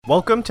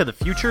Welcome to the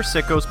Future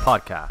Sickos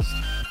podcast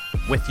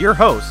with your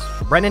hosts,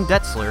 Brennan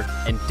Detzler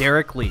and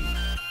Derek Lee.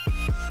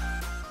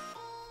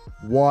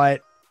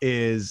 What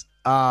is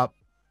up,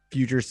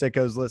 Future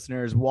Sickos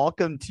listeners?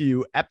 Welcome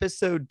to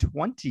episode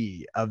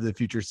 20 of the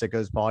Future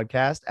Sickos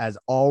podcast. As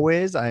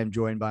always, I am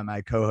joined by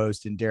my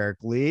co-host and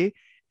Derek Lee,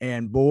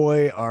 and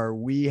boy, are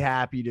we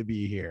happy to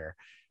be here.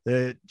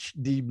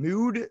 The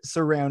mood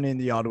surrounding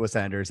the Ottawa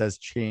Senators has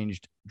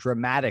changed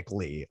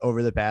dramatically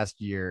over the past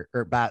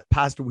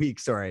week,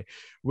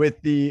 with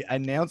the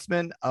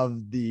announcement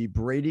of the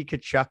Brady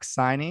Tkachuk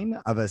signing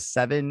of a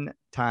 7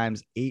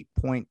 times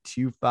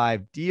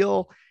 $8.25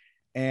 deal.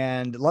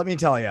 And let me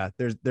tell you,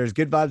 there's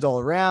good vibes all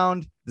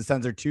around. The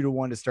Sens are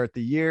 2-1 to start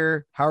the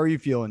year. How are you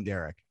feeling,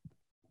 Derek?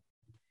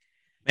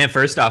 Man,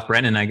 first off,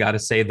 Brennan, I got to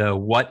say the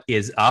what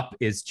is up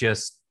is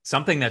just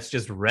something that's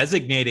just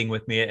resonating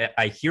with me.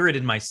 I hear it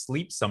in my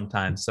sleep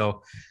sometimes.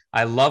 So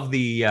I love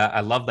the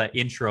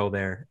intro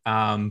there.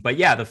 But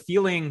yeah, the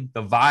feeling,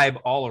 the vibe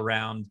all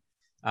around,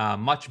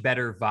 much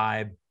better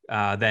vibe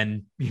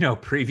than,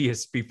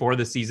 before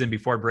the season,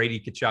 before Brady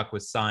Tkachuk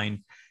was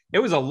signed. It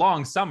was a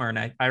long summer.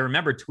 And I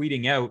remember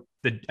tweeting out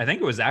I think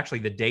it was actually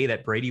the day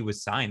that Brady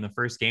was signed, the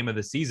first game of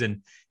the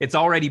season. It's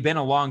already been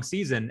a long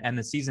season and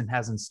the season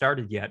hasn't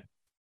started yet.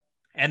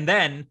 And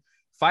then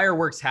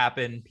fireworks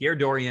happen. Pierre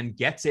Dorion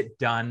gets it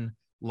done.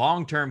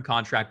 Long-term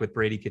contract with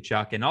Brady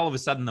Tkachuk. And all of a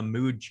sudden the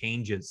mood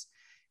changes.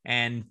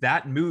 And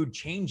that mood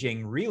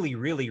changing really,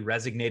 really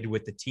resonated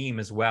with the team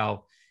as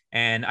well.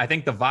 And I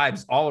think the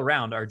vibes all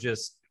around are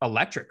just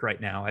electric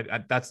right now.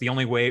 That's the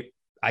only way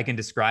I can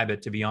describe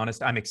it, to be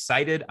honest. I'm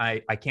excited. I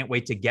can't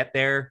wait to get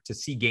there to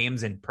see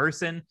games in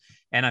person.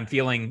 And I'm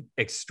feeling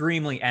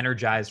extremely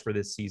energized for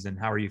this season.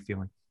 How are you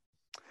feeling?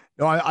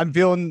 No, I'm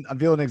feeling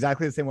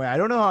exactly the same way. I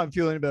don't know how I'm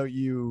feeling about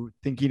you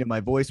thinking of my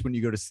voice when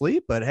you go to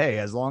sleep, but hey,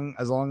 as long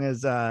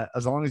as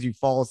you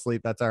fall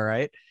asleep, that's all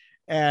right.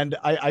 And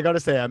I got to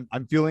say,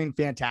 I'm feeling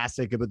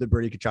fantastic about the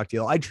Brady Tkachuk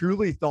deal. I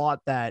truly thought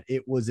that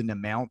it was an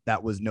amount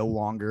that was no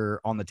longer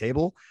on the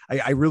table.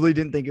 I really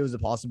didn't think it was a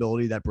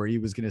possibility that Brady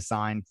was going to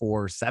sign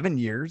for 7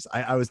 years.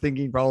 I was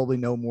thinking probably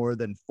no more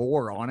than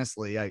 4,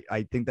 honestly.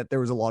 I think that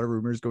there was a lot of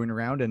rumors going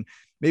around, and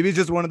maybe it's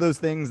just one of those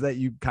things that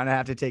you kind of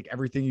have to take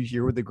everything you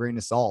hear with a grain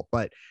of salt.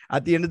 But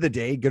at the end of the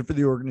day, good for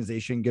the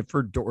organization, good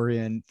for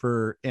Dorion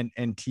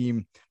and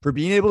team for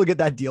being able to get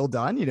that deal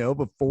done,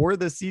 before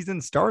the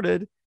season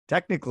started,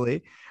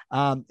 technically.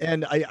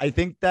 And I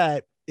think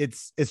that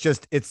it's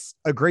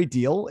a great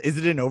deal. Is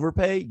it an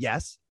overpay?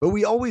 Yes. But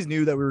we always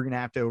knew that we were going to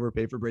have to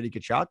overpay for Brady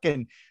Tkachuk.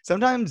 And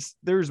sometimes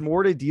there's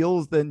more to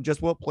deals than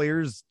just what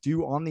players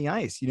do on the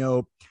ice.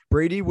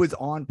 Brady was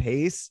on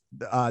pace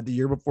the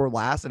year before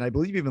last, and I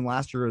believe even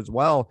last year as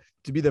well,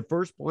 to be the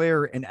first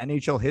player in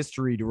NHL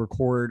history to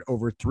record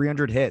over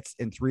 300 hits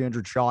and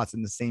 300 shots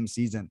in the same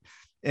season.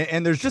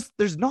 And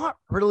there's not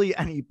really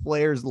any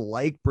players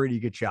like Brady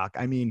Tkachuk.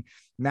 I mean,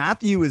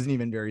 Matthew isn't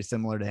even very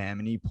similar to him,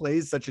 and he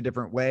plays such a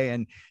different way.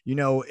 And,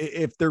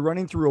 if they're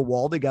running through a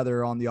wall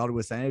together on the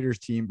Ottawa Senators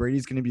team,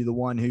 Brady's going to be the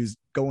one who's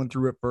going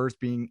through it first,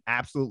 being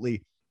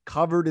absolutely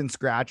covered in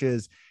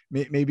scratches,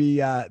 maybe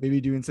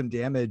doing some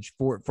damage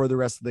for the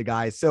rest of the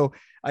guys. So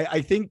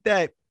I think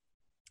that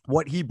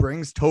what he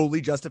brings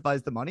totally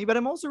justifies the money, but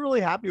I'm also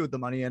really happy with the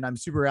money, and I'm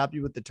super happy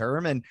with the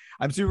term, and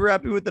I'm super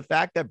happy with the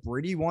fact that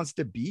Brady wants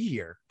to be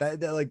here. That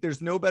like,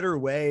 there's no better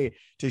way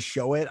to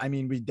show it. I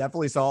mean, we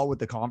definitely saw it with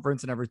the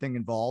conference and everything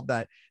involved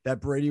that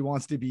Brady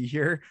wants to be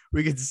here.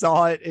 We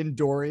saw it in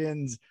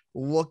Dorion's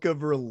look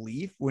of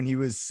relief when he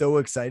was so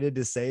excited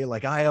to say,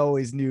 like, I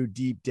always knew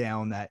deep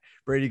down that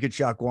Brady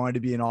Tkachuk wanted to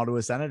be an Ottawa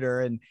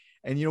Senator.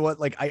 And you know what?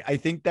 Like, I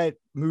think that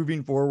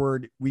moving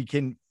forward, we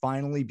can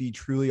finally be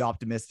truly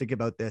optimistic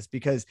about this,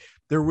 because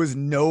there was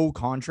no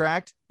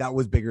contract that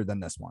was bigger than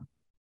this one.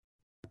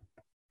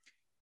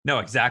 No,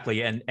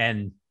 exactly.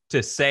 And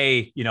to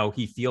say,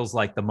 he feels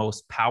like the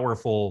most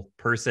powerful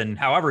person,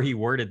 however he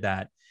worded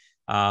that,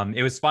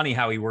 it was funny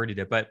how he worded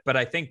it, but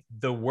I think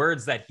the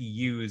words that he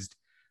used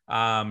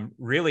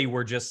really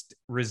were just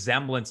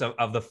resemblance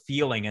of the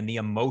feeling and the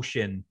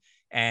emotion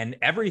and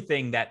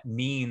everything that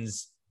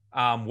means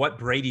what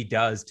Brady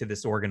does to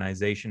this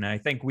organization. And I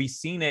think we've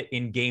seen it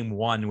in game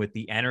 1 with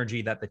the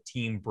energy that the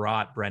team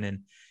brought,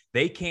 Brennan.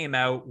 They came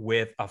out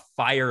with a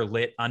fire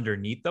lit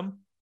underneath them.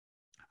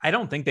 I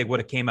don't think they would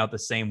have came out the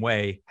same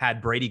way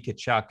had Brady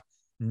Tkachuk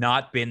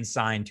not been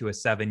signed to a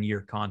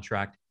 7-year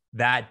contract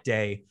that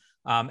day.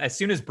 As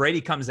soon as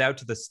Brady comes out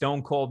to the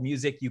Stone Cold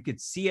music, you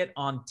could see it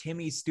on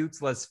Timmy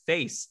Stützle's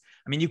face.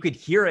 I mean, you could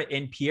hear it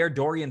in Pierre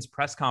Dorion's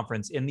press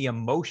conference, in the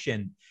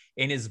emotion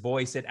in his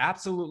voice. It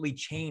absolutely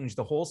changed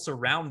the whole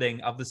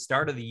surrounding of the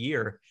start of the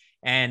year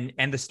and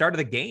the start of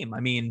the game. I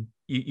mean,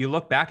 you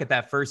look back at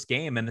that first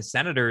game, and the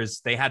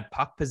Senators, they had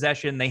puck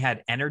possession, they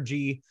had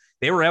energy,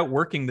 they were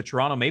outworking the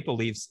Toronto Maple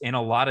Leafs in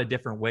a lot of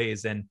different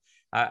ways. And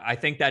I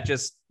think that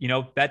just,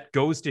 that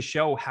goes to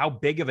show how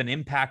big of an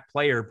impact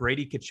player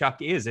Brady Tkachuk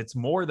is. It's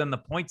more than the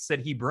points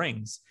that he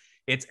brings.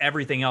 It's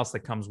everything else that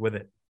comes with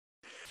it.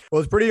 Well,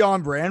 it's pretty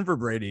on brand for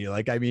Brady.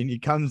 Like, I mean, he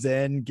comes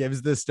in,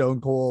 gives the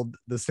stone cold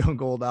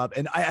up.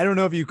 And I don't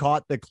know if you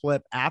caught the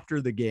clip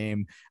after the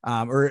game,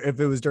 or if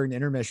it was during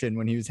intermission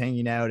when he was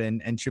hanging out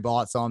and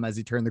Chabot saw him as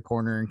he turned the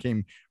corner and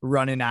came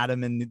running at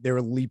him and they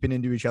were leaping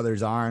into each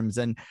other's arms.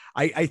 And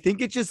I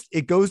think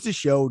it goes to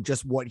show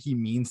just what he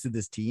means to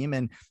this team.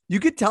 And you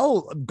could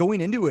tell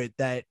going into it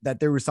that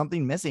there was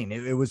something missing.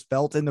 It was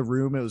felt in the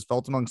room. It was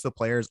felt amongst the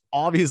players.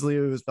 Obviously, it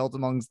was felt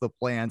amongst the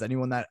plans.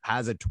 Anyone that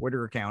has a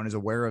Twitter account is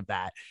aware of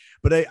that.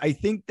 But I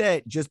think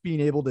that just being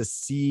able to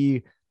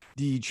see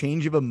the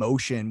change of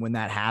emotion when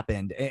that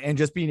happened and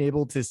just being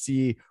able to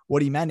see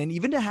what he meant, and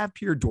even to have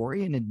Pierre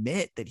Dorion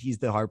admit that he's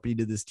the heartbeat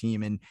of this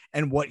team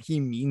and what he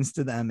means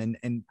to them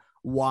and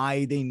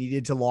why they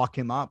needed to lock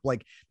him up.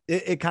 Like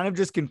it kind of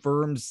just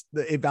confirms,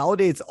 it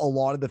validates a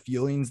lot of the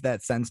feelings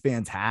that Sens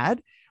fans had,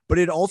 but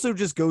it also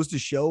just goes to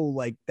show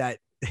like that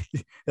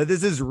that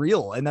this is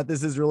real and that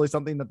this is really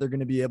something that they're going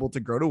to be able to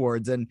grow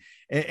towards. And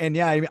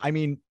yeah, I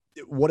mean,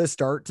 what a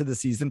start to the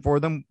season for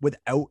them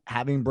without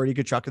having Brady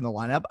Tkachuk in the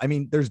lineup. I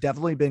mean, there's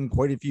definitely been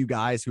quite a few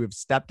guys who have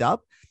stepped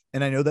up,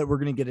 and I know that we're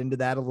going to get into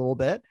that a little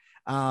bit.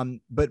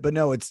 But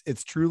no,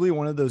 it's truly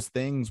one of those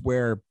things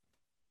where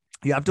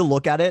you have to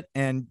look at it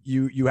and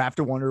you have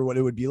to wonder what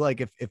it would be like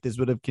if this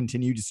would have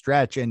continued to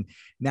stretch. And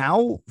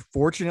now,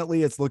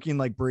 fortunately, it's looking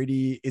like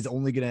Brady is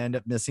only going to end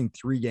up missing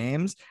 3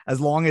 games.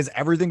 As long as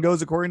everything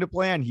goes according to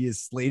plan, he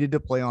is slated to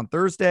play on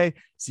Thursday,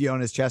 see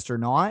on his chest or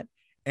not.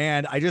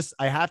 And I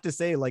have to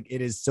say, like, it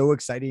is so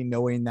exciting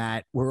knowing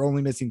that we're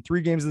only missing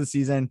 3 games of the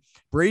season.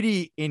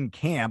 Brady in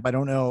camp,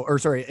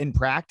 in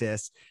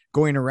practice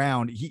going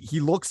around, he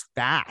looks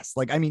fast.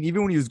 Like, I mean,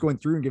 even when he was going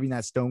through and giving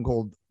that stone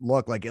cold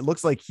look, like it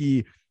looks like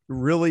he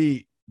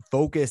really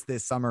focused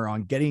this summer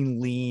on getting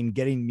lean,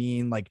 getting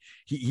mean. Like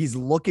he's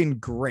looking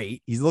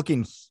great. He's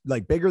looking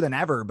like bigger than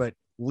ever, but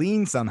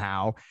lean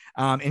somehow.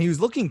 And he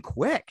was looking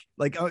quick,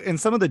 like in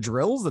some of the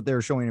drills that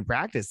they're showing in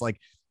practice, like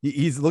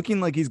he's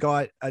looking like he's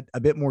got a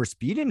bit more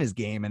speed in his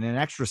game and an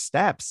extra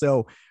step.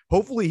 So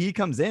hopefully he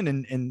comes in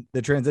and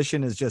the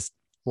transition is just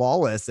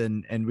flawless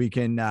and we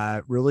can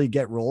really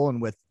get rolling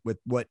with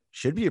what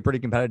should be a pretty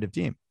competitive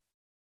team.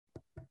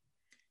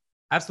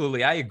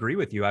 Absolutely. I agree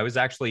with you. I was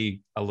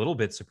actually a little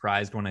bit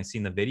surprised when I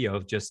seen the video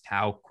of just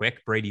how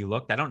quick Brady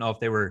looked. I don't know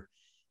if they were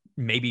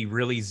maybe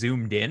really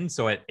zoomed in,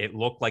 so it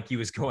looked like he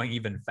was going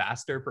even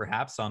faster,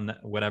 perhaps on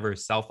whatever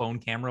cell phone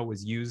camera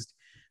was used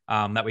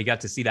that we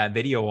got to see that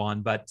video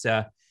on. But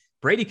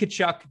Brady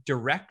Tkachuk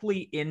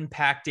directly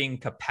impacting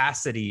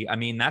capacity. I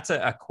mean, that's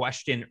a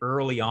question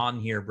early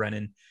on here,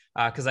 Brennan,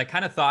 because I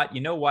kind of thought,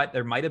 you know what,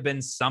 there might have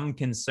been some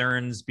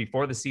concerns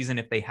before the season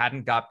if they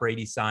hadn't got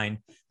Brady signed,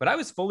 but I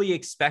was fully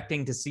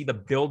expecting to see the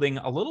building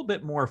a little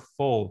bit more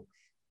full.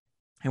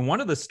 And one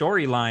of the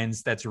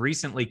storylines that's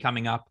recently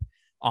coming up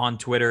on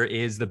Twitter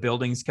is the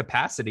building's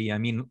capacity. I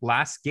mean,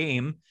 last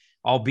game,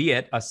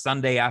 albeit a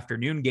Sunday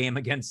afternoon game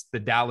against the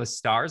Dallas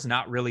Stars,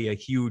 not really a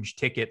huge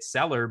ticket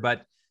seller,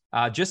 but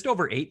just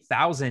over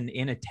 8,000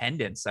 in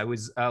attendance. I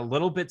was a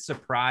little bit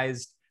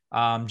surprised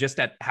just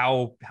at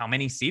how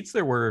many seats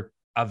there were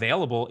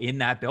available in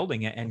that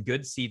building, and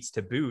good seats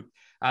to boot.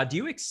 Do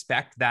you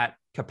expect that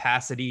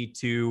capacity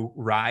to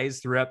rise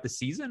throughout the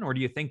season, or do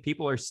you think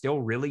people are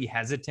still really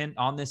hesitant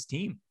on this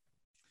team?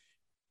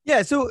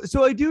 Yeah, so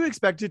I do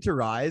expect it to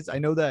rise. I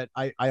know that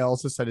I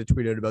also said a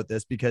tweet out about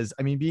this because,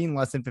 I mean, being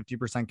less than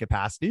 50%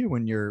 capacity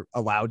when you're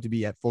allowed to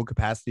be at full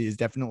capacity is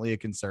definitely a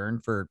concern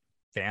for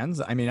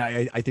fans. I mean,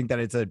 I think that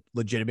it's a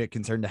legitimate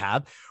concern to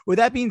have. With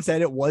that being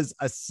said, it was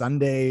a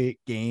Sunday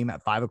game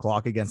at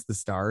 5:00 against the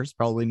Stars.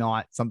 Probably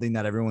not something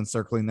that everyone's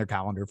circling their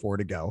calendar for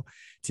to go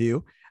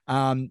to.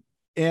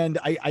 And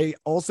I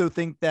also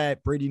think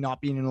that Brady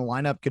not being in the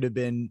lineup could have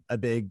been a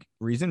big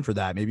reason for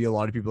that. Maybe a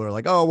lot of people are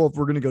like, oh, well, if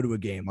we're going to go to a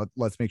game,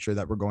 let's make sure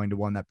that we're going to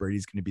one that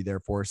Brady's going to be there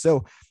for.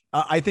 So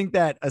I think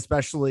that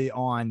especially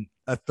on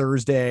a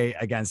Thursday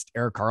against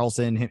Erik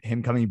Karlsson,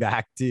 him coming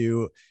back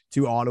to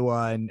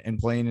Ottawa and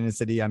playing in a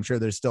city, I'm sure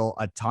there's still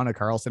a ton of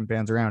Karlsson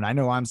fans around. I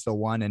know I'm still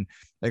one. And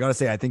I got to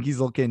say, I think he's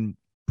looking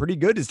pretty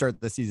good to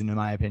start the season, in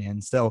my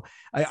opinion. So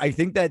I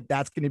think that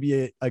that's going to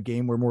be a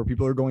game where more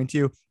people are going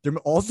to. There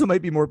also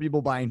might be more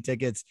people buying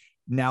tickets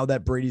now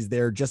that Brady's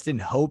there, just in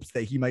hopes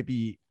that he might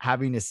be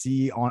having a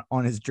C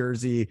on his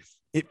jersey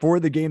for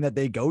the game that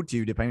they go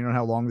to, depending on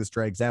how long this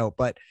drags out.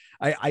 But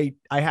I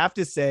have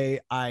to say,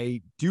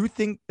 I do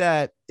think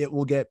that it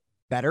will get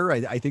better.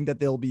 I think that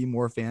there'll be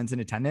more fans in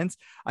attendance.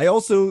 I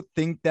also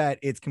think that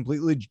it's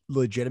completely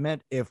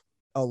legitimate if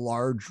a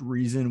large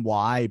reason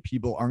why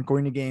people aren't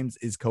going to games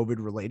is COVID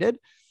related.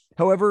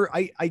 However,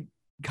 I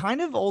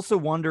kind of also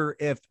wonder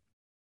if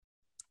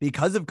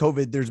because of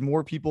COVID, there's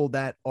more people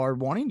that are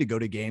wanting to go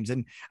to games.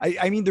 And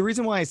I mean, the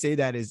reason why I say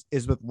that is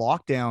with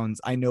lockdowns,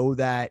 I know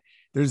that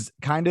there's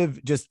kind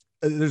of just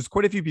there's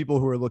quite a few people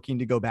who are looking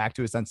to go back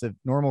to a sense of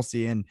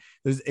normalcy, and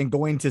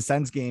going to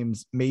Sens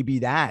games may be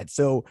that.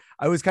 So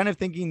I was kind of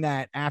thinking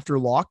that after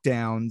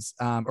lockdowns,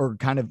 or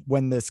kind of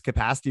when this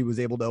capacity was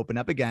able to open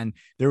up again,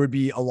 there would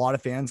be a lot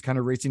of fans kind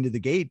of racing to the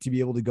gate to be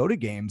able to go to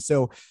games.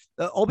 So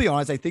I'll be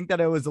honest, I think that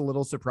I was a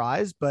little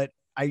surprised, but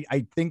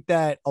I think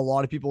that a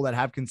lot of people that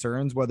have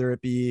concerns, whether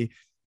it be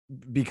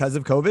because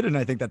of COVID, and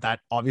I think that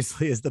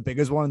obviously is the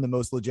biggest one and the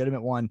most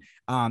legitimate one,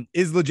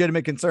 is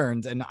legitimate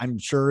concerns. And I'm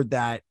sure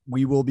that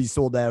we will be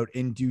sold out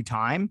in due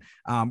time,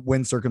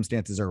 when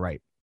circumstances are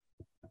right.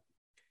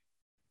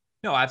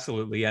 No,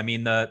 absolutely. I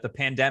mean, the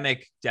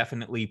pandemic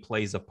definitely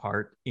plays a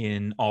part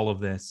in all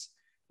of this.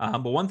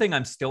 But one thing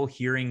I'm still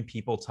hearing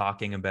people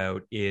talking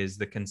about is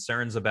the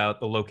concerns about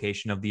the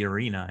location of the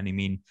arena. And I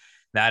mean,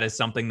 that is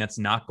something that's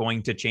not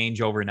going to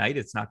change overnight.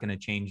 It's not going to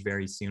change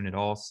very soon at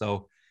all.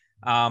 So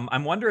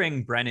I'm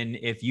wondering, Brennan,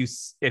 if you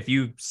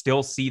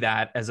still see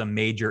that as a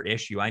major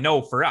issue. I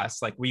know for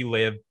us, like, we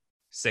live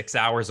 6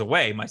 hours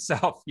away,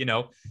 myself,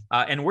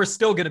 and we're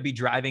still going to be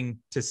driving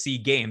to see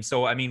games.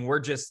 So, I mean, we're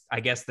just, I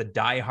guess, the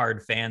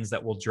diehard fans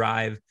that will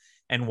drive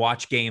and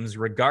watch games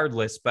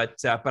regardless. But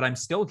I'm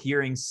still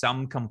hearing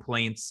some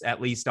complaints,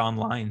 at least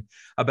online,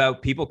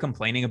 about people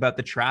complaining about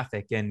the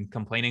traffic and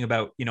complaining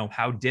about,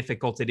 how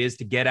difficult it is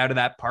to get out of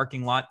that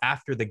parking lot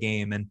after the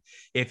game. And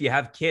if you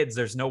have kids,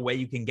 there's no way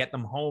you can get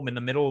them home in the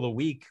middle of the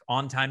week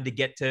on time to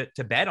get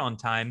to bed on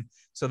time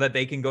so that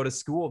they can go to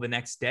school the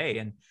next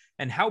day.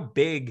 And how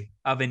big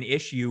of an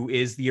issue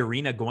is the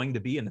arena going to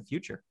be in the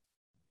future?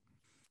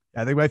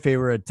 I think my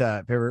favorite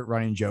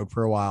running joke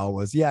for a while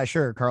was, yeah,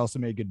 sure, Karlsson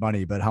made good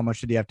money, but how much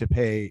did he have to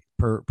pay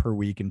per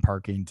week in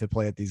parking to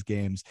play at these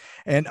games?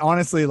 And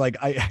honestly, like,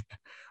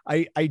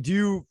 I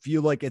do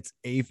feel like it's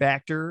a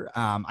factor.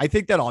 I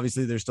think that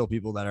obviously there's still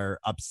people that are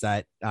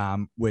upset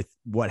with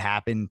what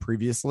happened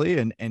previously,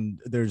 and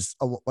there's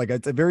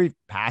it's a very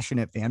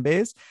passionate fan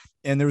base,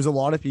 and there was a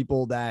lot of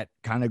people that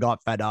kind of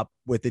got fed up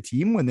with the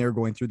team when they were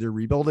going through their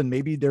rebuild, and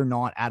maybe they're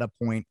not at a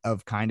point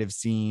of kind of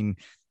seeing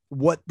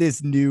what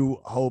this new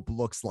hope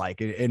looks like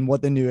and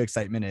what the new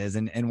excitement is,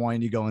 and wanting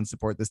to go and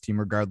support this team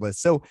regardless.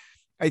 So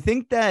I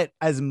think that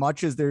as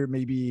much as there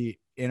may be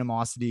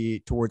animosity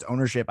towards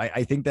ownership,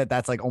 I think that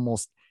that's like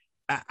almost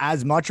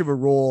as much of a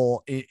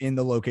role in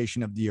the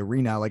location of the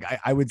arena. Like,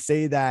 I would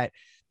say that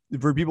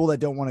for people that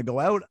don't want to go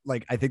out,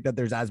 like, I think that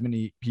there's as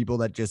many people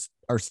that just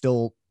are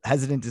still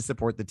hesitant to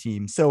support the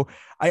team. So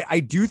I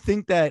do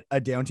think that a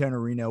downtown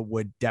arena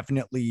would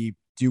definitely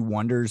do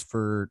wonders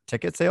for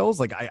ticket sales.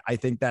 Like, I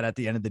think that at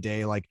the end of the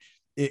day, like,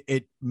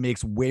 it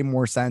makes way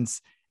more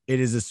sense. It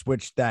is a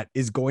switch that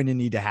is going to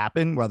need to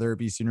happen, whether it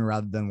be sooner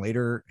rather than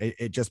later.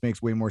 It just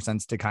makes way more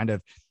sense to kind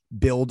of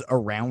build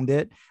around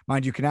it.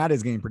 Mind you, Canada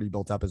is getting pretty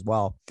built up as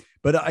well.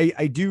 But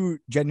I do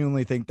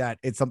genuinely think that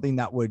it's something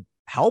that would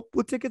help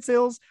with ticket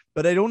sales,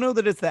 but I don't know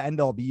that it's the end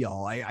all be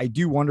all. I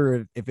do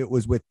wonder if it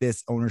was with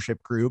this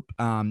ownership group,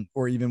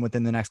 or even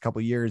within the next couple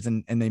of years,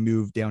 and they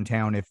move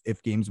downtown,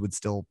 if games would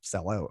still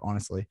sell out,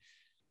 honestly.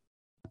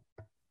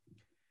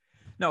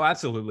 No,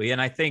 absolutely.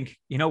 And I think,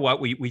 you know what,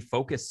 we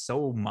focus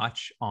so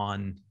much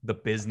on the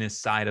business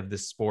side of the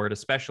sport,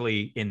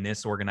 especially in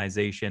this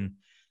organization.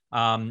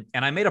 And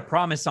I made a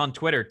promise on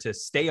Twitter to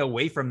stay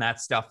away from that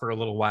stuff for a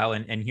little while.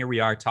 And here we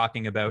are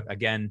talking about,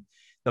 again,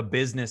 the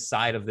business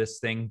side of this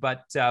thing.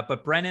 But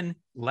Brennan,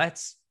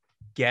 let's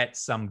get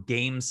some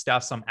game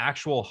stuff, some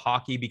actual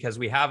hockey, because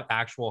we have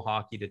actual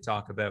hockey to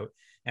talk about.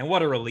 And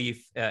what a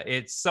relief.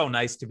 It's so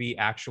nice to be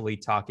actually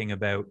talking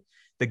about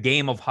the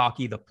game of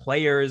hockey, the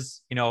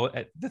players,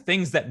 the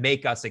things that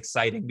make us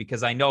exciting,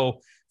 because I know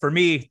for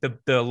me,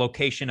 the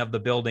location of the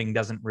building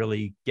doesn't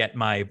really get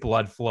my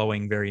blood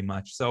flowing very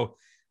much. So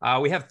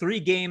we have 3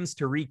 games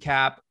to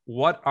recap.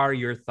 What are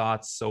your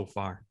thoughts so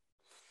far?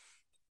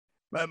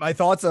 My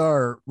thoughts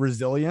are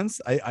resilience,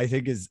 I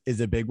think is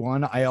a big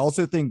one. I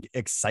also think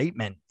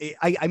excitement.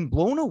 I'm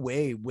blown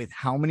away with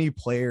how many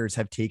players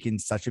have taken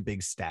such a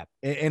big step.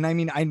 And I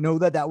mean, I know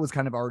that was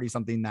kind of already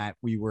something that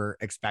we were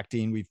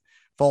expecting. We've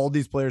followed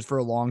these players for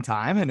a long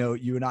time. I know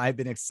you and I have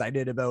been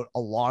excited about a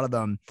lot of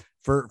them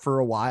for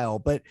a while,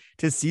 but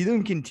to see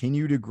them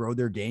continue to grow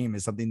their game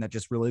is something that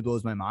just really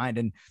blows my mind.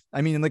 And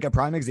I mean, like, a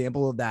prime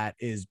example of that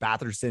is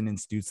Batherson and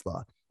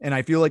Stützle. And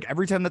I feel like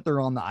every time that they're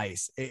on the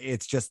ice,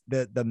 it's just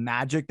the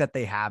magic that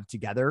they have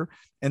together,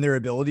 and their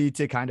ability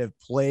to kind of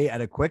play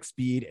at a quick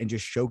speed and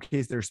just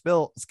showcase their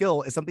skill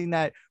is something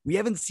that we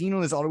haven't seen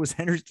on this Ottawa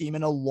Senators team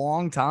in a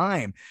long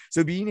time.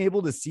 So being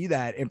able to see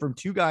that, and from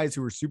 2 guys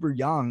who are super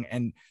young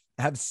and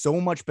have so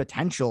much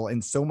potential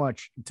and so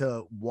much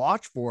to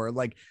watch for,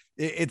 like,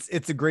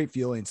 it's a great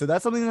feeling. So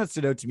that's something that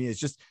stood out to me. Is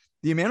just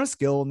the amount of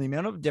skill and the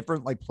amount of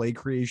different, like, play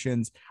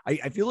creations.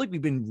 I feel like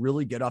we've been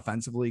really good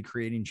offensively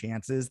creating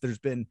chances. There's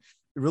been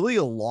really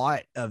a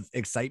lot of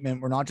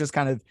excitement. We're not just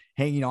kind of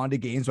hanging on to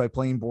games by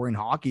playing boring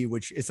hockey,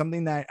 which is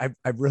something that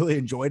I've really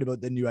enjoyed about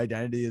the new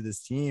identity of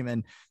this team.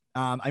 And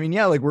I mean,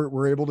 yeah, like,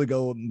 we're able to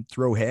go and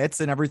throw hits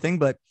and everything,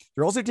 but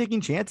they're also taking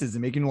chances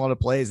and making a lot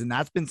of plays. And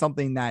that's been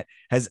something that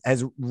has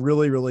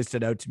really, really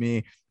stood out to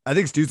me. I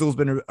think Stützle's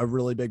been a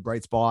really big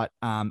bright spot.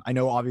 I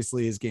know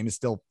obviously his game is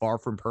still far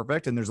from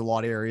perfect and there's a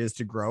lot of areas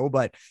to grow,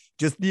 but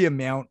just the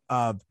amount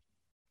of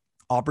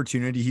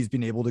opportunity he's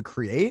been able to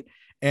create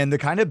and the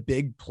kind of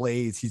big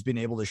plays he's been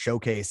able to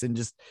showcase and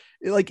just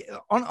like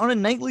on a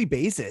nightly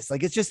basis,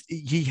 like it's just,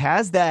 he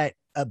has that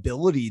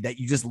ability that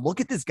you just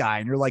look at this guy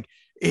and you're like,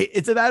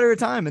 it's a matter of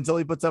time until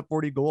he puts up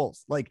 40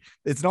 goals. Like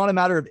it's not a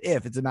matter of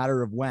if, it's a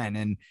matter of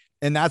when.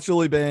 And that's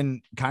really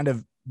been kind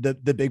of the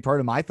big part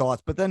of my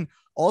thoughts, but then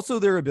also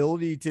their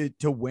ability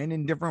to win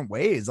in different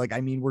ways. Like,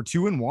 I mean, we're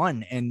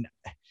 2-1 and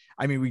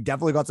I mean, we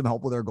definitely got some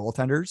help with our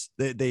goaltenders.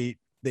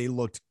 They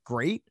looked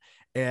great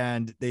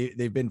and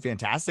they've been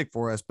fantastic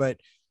for us, but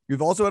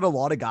we've also had a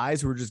lot of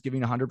guys who are just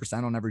giving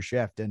 100% on every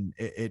shift. And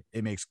it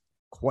makes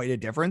quite a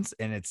difference.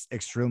 And it's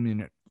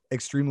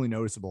extremely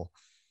noticeable.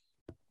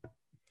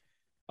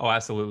 Oh,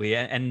 absolutely.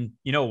 And,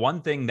 you know,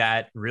 one thing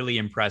that really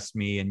impressed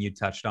me, and you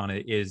touched on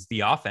it, is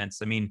the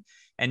offense. I mean,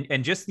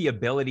 and just the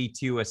ability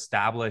to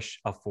establish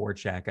a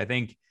forecheck. I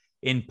think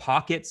in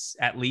pockets,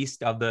 at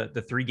least of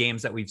the 3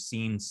 games that we've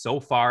seen so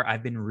far,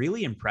 I've been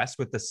really impressed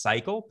with the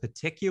cycle,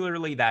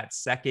 particularly that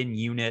second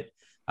unit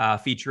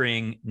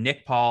featuring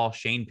Nick Paul,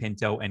 Shane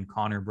Pinto, and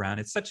Connor Brown.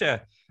 It's such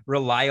a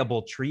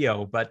reliable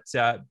trio, but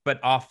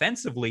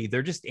offensively,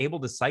 they're just able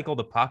to cycle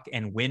the puck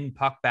and win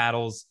puck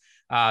battles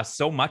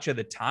so much of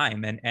the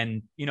time.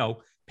 And, you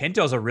know,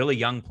 Pinto's a really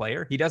young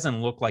player. He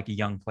doesn't look like a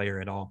young player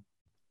at all.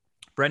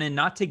 Brennan,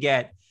 not to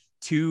get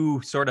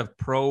too sort of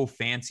pro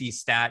fancy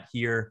stat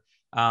here,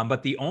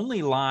 but the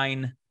only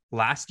line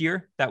last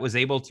year that was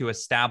able to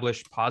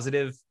establish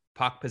positive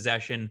puck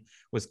possession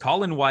was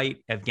Colin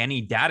White,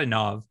 Evgeny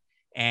Dadonov,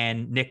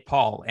 and Nick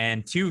Paul.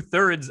 And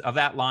 2/3 of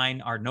that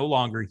line are no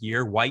longer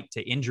here. White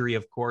to injury,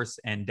 of course,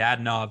 and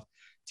Dadonov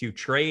to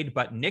trade.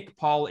 But Nick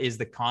Paul is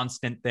the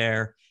constant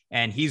there.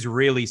 And he's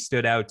really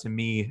stood out to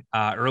me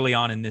early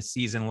on in this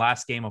season.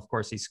 Last game, of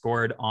course, he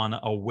scored on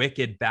a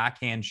wicked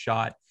backhand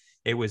shot.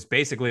 It was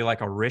basically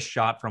like a wrist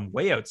shot from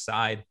way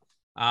outside.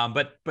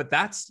 But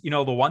that's, you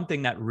know, the one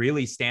thing that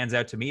really stands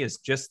out to me is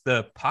just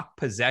the puck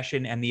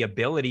possession and the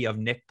ability of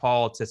Nick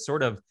Paul to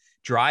sort of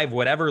drive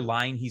whatever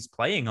line he's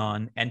playing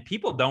on. And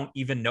people don't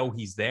even know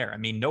he's there. I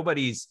mean,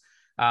 nobody's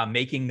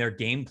making their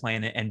game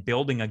plan and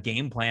building a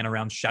game plan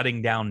around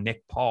shutting down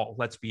Nick Paul.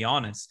 Let's be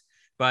honest.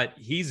 But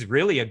he's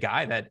really a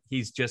guy that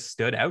he's just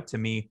stood out to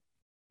me.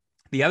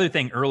 The other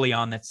thing early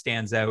on that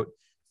stands out,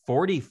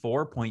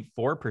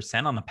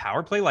 44.4% on the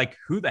power play. Like,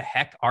 who the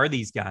heck are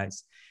these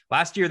guys?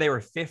 Last year, they were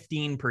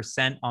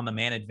 15% on the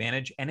man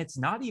advantage, and it's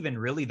not even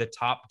really the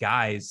top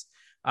guys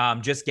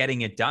just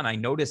getting it done. I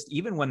noticed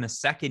even when the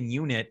second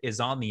unit is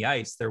on the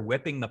ice, they're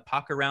whipping the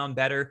puck around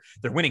better.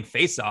 They're winning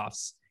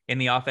faceoffs in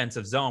the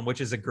offensive zone,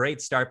 which is a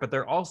great start, but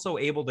they're also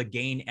able to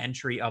gain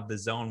entry of the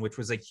zone, which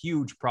was a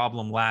huge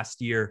problem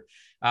last year.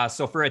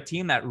 So for a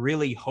team that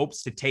really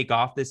hopes to take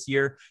off this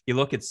year, you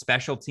look at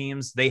special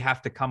teams, they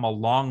have to come a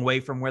long way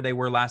from where they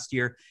were last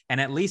year. And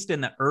at least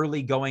in the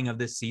early going of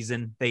this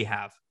season, they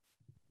have.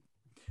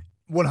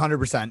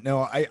 100%.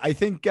 No, I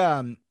think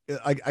a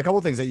couple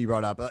of things that you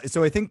brought up.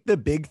 So I think the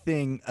big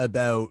thing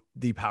about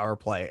the power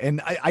play,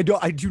 and I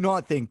do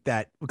not think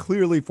that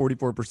clearly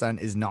 44%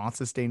 is not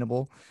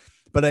sustainable,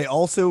 but I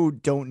also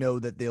don't know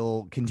that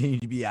they'll continue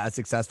to be as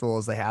successful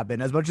as they have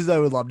been. As much as I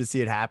would love to see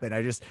it happen,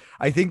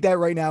 I think that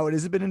right now it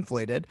has been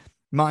inflated.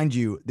 Mind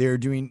you, they're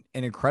doing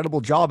an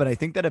incredible job. And I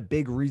think that a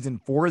big reason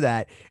for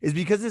that is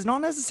because it's not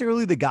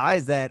necessarily the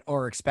guys that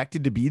are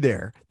expected to be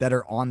there that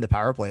are on the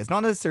power play. It's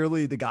not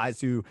necessarily the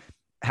guys who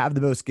have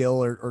the most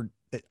skill or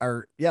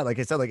yeah, like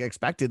I said, like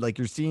expected. Like,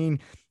 you're seeing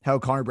how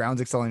Connor Brown's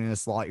excelling in a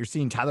slot. You're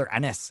seeing Tyler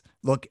Ennis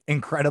look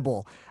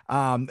incredible.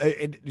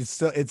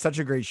 It's such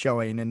a great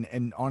showing,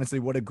 and honestly,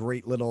 what a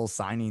great little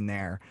signing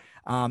there.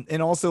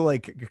 And also,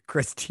 like,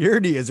 Chris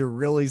Tierney is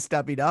really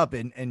stepping up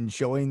and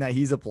showing that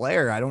he's a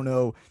player. I don't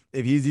know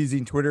if he's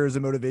using Twitter as a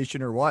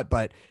motivation or what,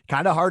 but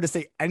kind of hard to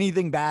say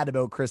anything bad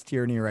about Chris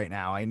Tierney right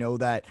now. I know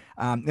that,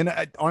 and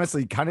I,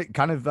 honestly, kind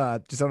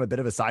of just on a bit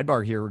of a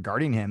sidebar here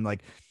regarding him,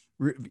 like,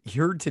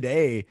 heard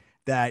today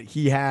that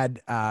he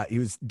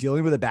was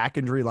dealing with a back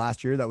injury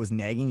last year that was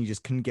nagging. He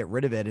just couldn't get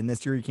rid of it. And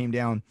this year he came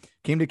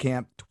to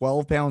camp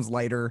 12 pounds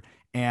lighter.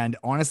 And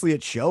honestly,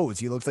 it shows.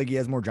 He looks like he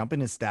has more jump in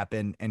his step,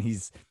 and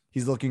he's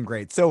looking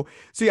great. So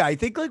yeah, I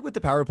think, like, with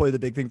the power play, the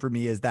big thing for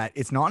me is that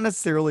it's not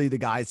necessarily the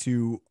guys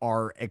who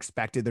are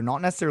expected. They're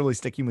not necessarily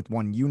sticking with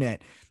one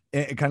unit.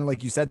 It kind of,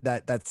 like you said,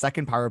 that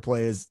second power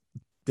play is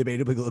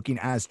debatably looking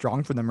as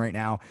strong for them right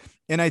now.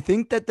 And I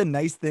think that the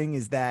nice thing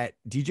is that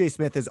DJ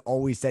Smith has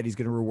always said he's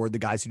going to reward the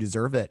guys who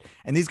deserve it.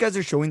 And these guys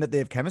are showing that they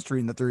have chemistry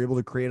and that they're able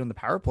to create on the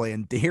power play,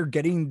 and they're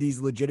getting these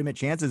legitimate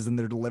chances and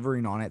they're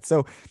delivering on it.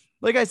 So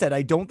like I said,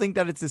 I don't think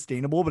that it's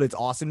sustainable, but it's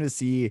awesome to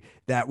see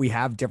that we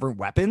have different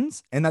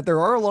weapons and that there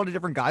are a lot of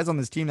different guys on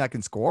this team that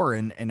can score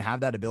and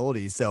have that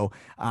ability. So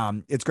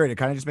it's great. It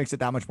kind of just makes it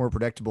that much more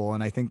predictable.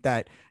 And I think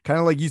that kind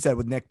of like you said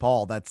with Nick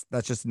Paul, that's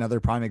just another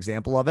prime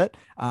example of it.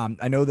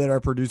 I know that our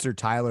producer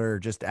Tyler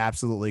just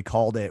absolutely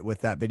called it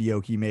with that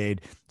video he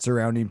made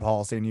surrounding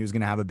Paul, saying he was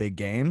going to have a big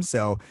game.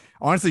 So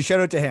honestly, shout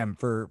out to him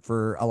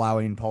for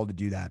allowing Paul to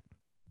do that.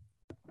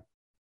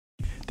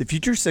 The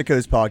Future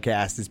Sickos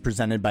podcast is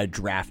presented by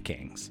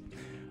DraftKings.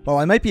 While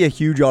I might be a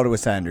huge Ottawa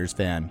Senators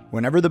fan,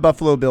 whenever the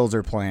Buffalo Bills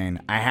are playing,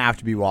 I have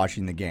to be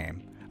watching the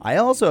game. I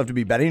also have to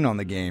be betting on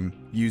the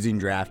game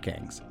using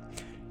DraftKings.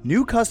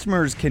 New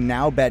customers can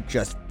now bet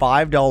just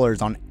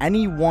 $5 on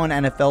any one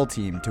NFL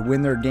team to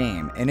win their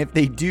game, and if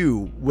they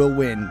do, will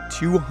win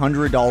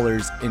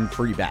 $200 in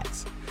free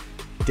bets.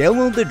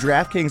 Download the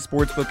DraftKings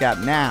Sportsbook app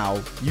now,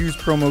 use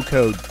promo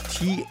code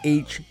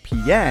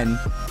THPN,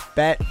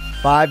 bet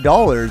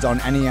 $5 on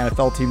any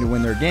NFL team to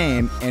win their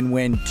game, and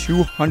win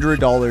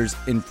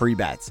 $200 in free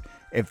bets.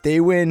 If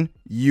they win,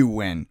 you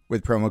win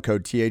with promo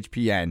code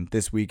THPN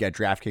this week at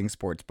DraftKings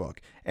Sportsbook,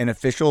 an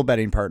official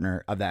betting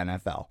partner of the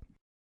NFL.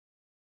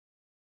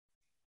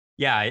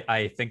 Yeah,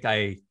 I think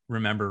I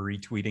remember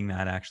retweeting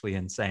that actually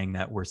and saying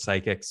that we're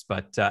psychics,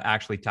 but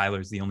actually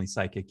Tyler's the only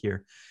psychic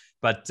here.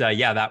 But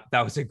yeah,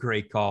 that was a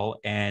great call.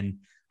 And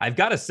I've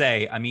got to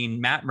say, I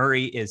mean, Matt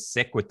Murray is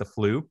sick with the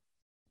flu,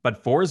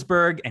 but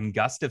Forsberg and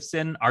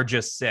Gustafsson are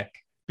just sick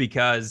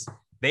because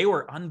they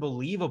were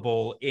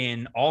unbelievable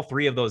in all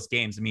three of those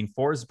games. I mean,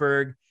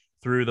 Forsberg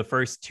through the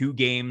first two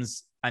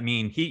games, I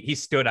mean, he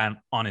stood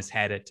on his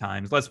head at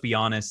times. Let's be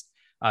honest,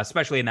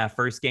 especially in that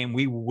first game,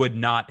 we would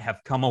not have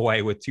come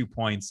away with 2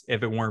 points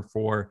if it weren't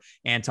for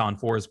Anton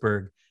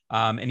Forsberg.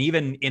 And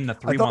even in the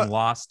 3-1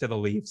 loss to the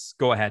Leafs,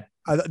 go ahead.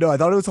 I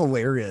thought it was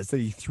hilarious that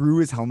he threw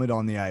his helmet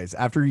on the ice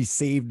after he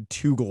saved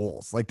 2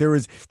 goals. Like there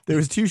was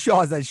 2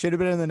 shots that should have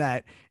been in the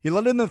net. He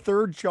let in the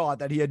third shot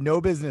that he had no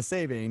business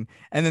saving,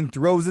 and then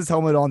throws his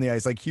helmet on the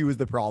ice like he was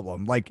the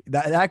problem. Like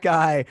that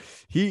guy,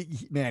 he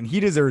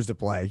deserves to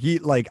play.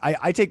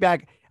 I take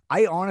back.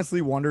 I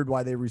honestly wondered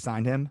why they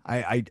re-signed him.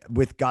 I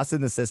with Gus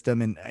in the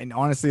system, and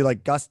honestly,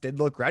 like Gus did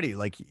look ready.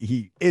 Like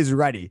he is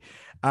ready.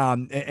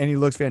 And he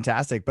looks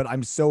fantastic, but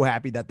I'm so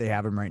happy that they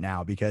have him right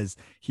now because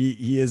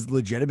he is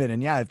legitimate.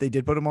 And yeah, if they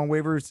did put him on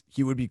waivers,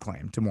 he would be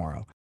claimed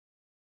tomorrow.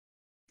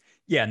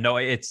 Yeah, no,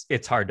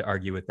 it's hard to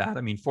argue with that.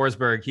 I mean,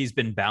 Forsberg, he's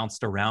been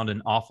bounced around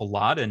an awful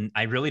lot, and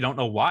I really don't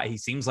know why. He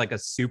seems like a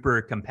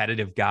super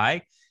competitive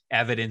guy,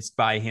 evidenced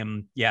by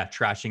him,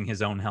 trashing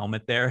his own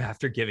helmet there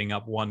after giving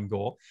up 1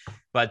 goal.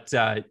 But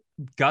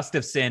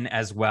Gustafsson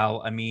as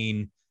well. I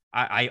mean,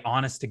 I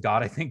honest to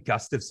God, I think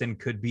Gustafsson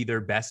could be their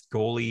best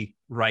goalie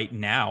right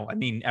now. I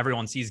mean,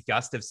 everyone sees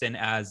Gustafsson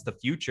as the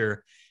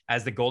future,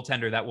 as the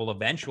goaltender that will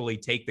eventually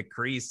take the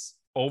crease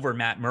over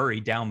Matt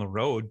Murray down the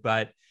road.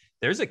 But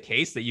there's a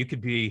case that you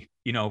could be,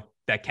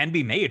 that can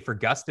be made for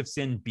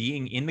Gustafsson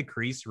being in the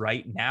crease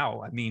right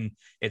now. I mean,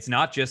 it's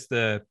not just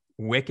the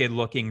wicked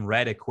looking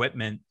red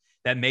equipment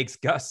that makes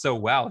Gus so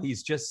well.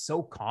 He's just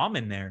so calm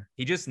in there.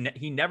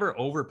 He never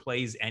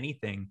overplays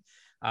anything.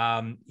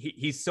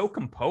 He's so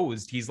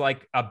composed. He's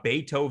like a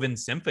Beethoven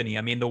symphony.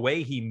 I mean, the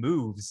way he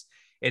moves,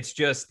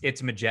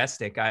 it's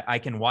majestic. I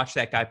can watch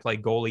that guy play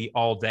goalie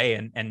all day.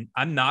 And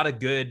I'm not a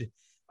good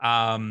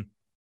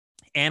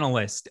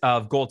analyst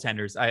of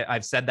goaltenders.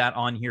 I've said that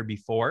on here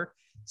before.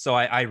 So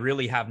I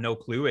really have no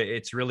clue.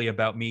 It's really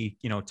about me,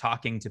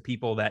 talking to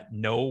people that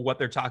know what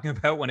they're talking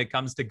about when it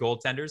comes to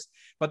goaltenders.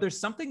 But there's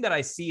something that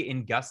I see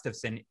in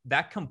Gustafsson,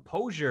 that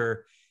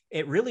composure,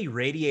 it really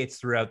radiates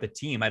throughout the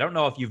team. I don't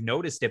know if you've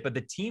noticed it, but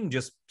the team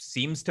just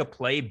seems to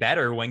play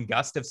better when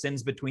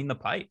Gustafsson's between the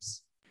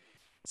pipes.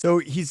 So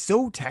he's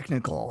so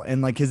technical,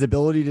 and like his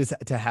ability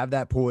to have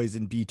that poise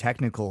and be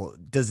technical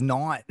does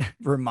not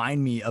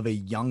remind me of a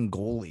young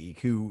goalie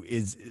who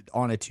is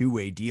on a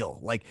 2-way deal.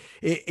 Like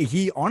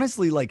he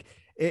honestly, like,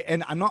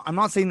 and I'm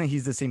not saying that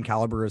he's the same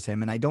caliber as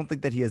him, and I don't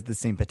think that he has the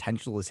same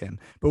potential as him.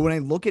 But when I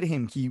look at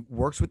him, he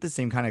works with the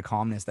same kind of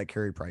calmness that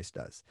Carey Price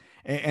does,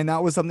 and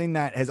that was something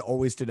that has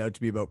always stood out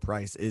to me about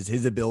Price, is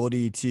his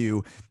ability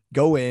to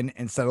go in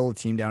and settle a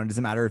team down. It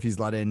doesn't matter if he's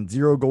let in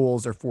 0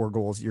 goals or 4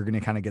 goals, you're going to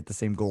kind of get the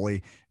same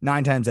goalie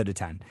 9 times out of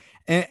 10.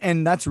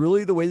 And that's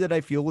really the way that I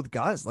feel with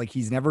Gus. Like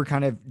he's never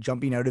kind of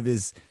jumping out of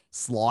his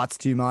slots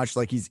too much.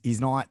 Like he's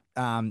not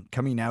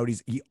coming out.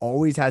 He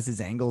always has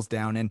his angles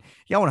down, and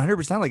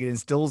 100%, like it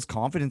instills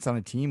confidence on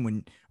a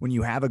team when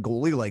you have a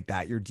goalie like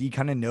that. Your D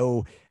kind of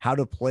know how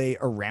to play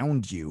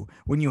around you.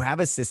 When you have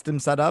a system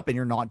set up and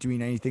you're not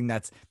doing anything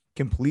that's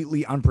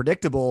completely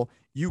unpredictable,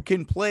 you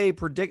can you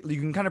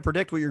can kind of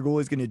predict what your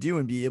goalie is going to do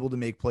and be able to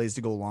make plays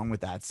to go along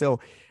with that. So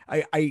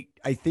I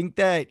think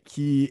that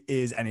he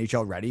is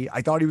NHL ready.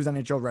 I thought he was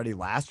NHL ready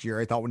last year.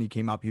 I thought when he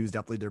came up, he was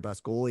definitely their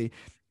best goalie.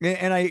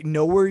 And I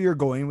know where you're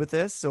going with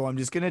this, so I'm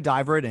just going to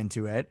dive right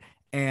into it.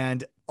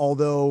 And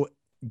although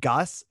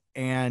Gus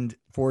and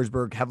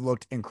Forsberg have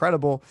looked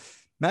incredible,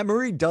 Matt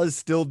Murray does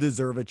still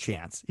deserve a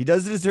chance. He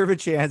does deserve a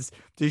chance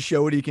to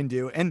show what he can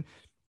do. And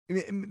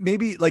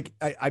maybe like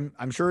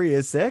I'm sure he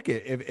is sick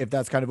if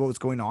that's kind of what's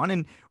going on,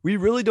 and we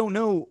really don't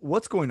know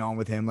what's going on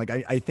with him. Like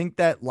I think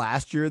that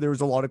last year there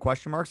was a lot of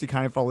question marks. He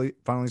kind of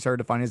finally started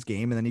to find his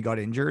game, and then he got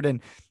injured,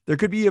 and there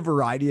could be a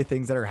variety of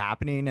things that are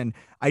happening. And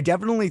I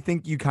definitely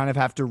think you kind of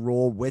have to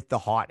roll with the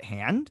hot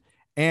hand.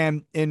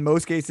 And in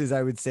most cases,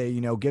 I would say,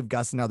 give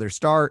Gus another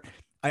start.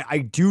 I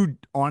do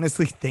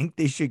honestly think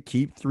they should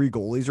keep 3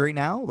 goalies right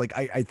now. Like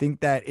I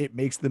think that it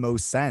makes the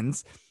most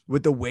sense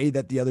with the way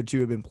that the other 2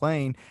 have been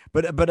playing.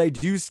 But I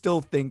do still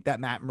think that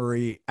Matt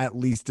Murray at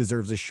least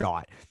deserves a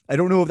shot. I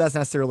don't know if that's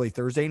necessarily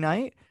Thursday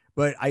night,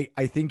 but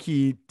I think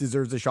he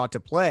deserves a shot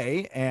to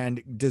play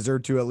and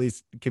deserve to at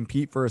least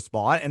compete for a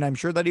spot. And I'm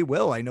sure that he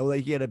will. I know that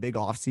he had a big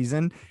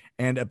offseason,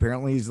 and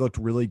apparently he's looked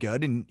really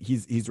good, and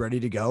he's ready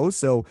to go.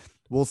 So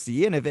we'll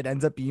see. And if it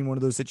ends up being one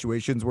of those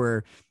situations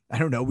where, I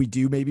don't know, we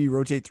do maybe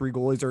rotate 3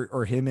 goalies,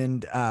 or him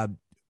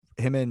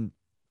and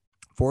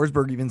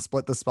Forsberg even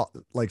split the spot,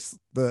 like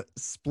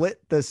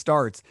split the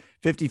starts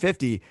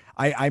 50-50.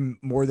 I'm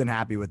more than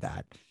happy with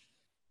that.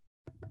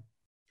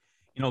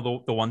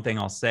 The one thing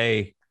I'll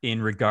say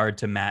in regard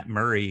to Matt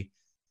Murray,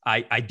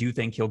 I do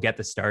think he'll get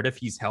the start if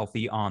he's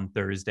healthy on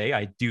Thursday.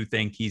 I do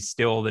think he's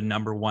still the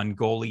number 1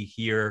 goalie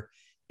here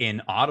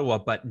in Ottawa,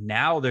 but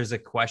now there's a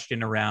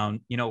question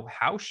around,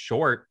 how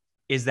short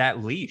is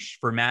that leash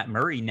for Matt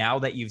Murray now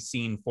that you've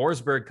seen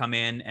Forsberg come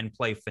in and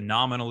play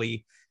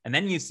phenomenally, and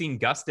then you've seen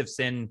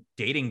Gustafsson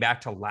dating back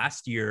to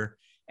last year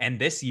and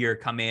this year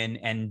come in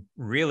and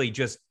really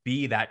just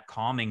be that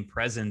calming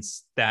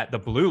presence that the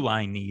blue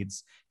line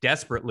needs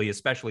desperately,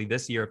 especially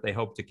this year if they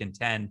hope to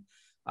contend.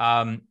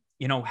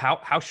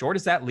 How short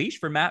is that leash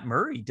for Matt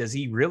Murray? Does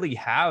he really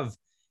have,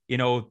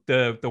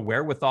 the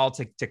wherewithal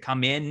to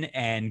come in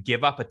and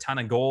give up a ton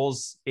of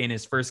goals in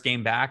his first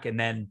game back, and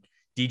then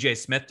DJ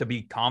Smith to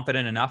be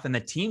confident enough and the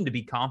team to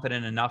be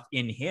confident enough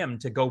in him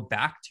to go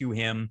back to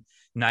him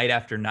night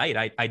after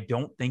night? I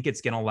don't think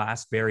it's going to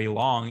last very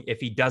long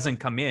if he doesn't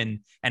come in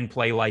and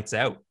play lights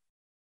out.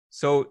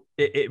 So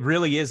it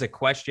really is a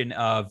question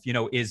of,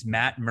 is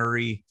Matt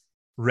Murray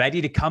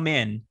ready to come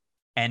in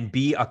and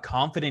be a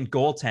confident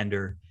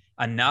goaltender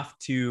enough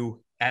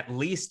to at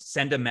least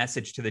send a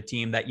message to the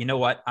team that,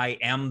 I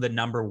am the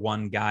number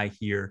 1 guy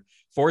here.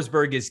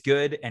 Forsberg is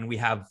good, and we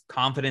have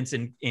confidence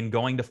in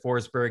going to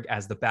Forsberg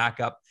as the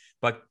backup.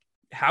 But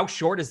how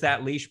short is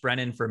that leash,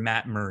 Brennan, for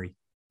Matt Murray?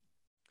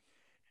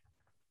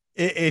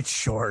 It's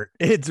short.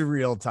 It's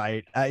real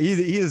tight.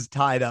 He is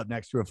tied up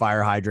next to a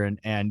fire hydrant,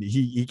 and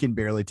he can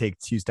barely take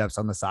 2 steps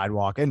on the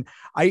sidewalk. And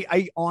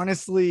I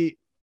honestly,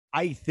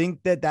 I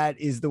think that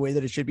is the way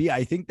that it should be.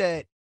 I think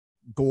that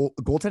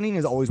goaltending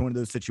is always one of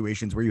those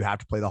situations where you have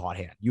to play the hot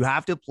hand. You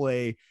have to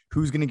play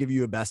who's going to give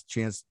you a best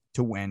chance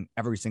to win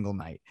every single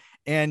night.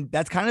 And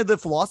that's kind of the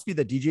philosophy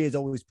that DJ has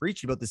always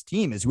preached about this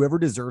team, is whoever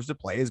deserves to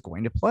play is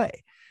going to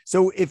play.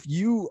 So if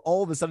you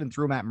all of a sudden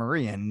throw Matt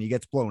Murray in and he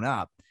gets blown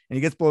up, and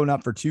he gets blown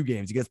up for 2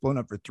 games, he gets blown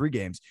up for 3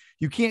 games,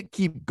 you can't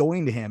keep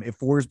going to him if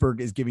Forsberg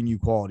is giving you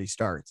quality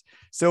starts.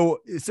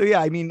 So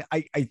yeah, I mean,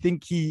 I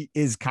think he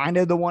is kind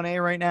of the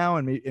 1A right now,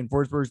 and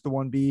Forsberg's the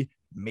 1B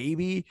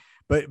maybe,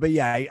 but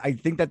yeah, I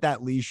think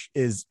that leash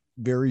is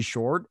very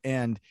short,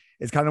 and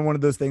it's kind of one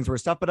of those things where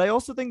stuff. But I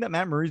also think that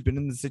Matt Murray's been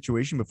in this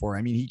situation before.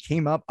 I mean, he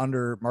came up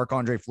under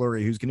Marc-Andre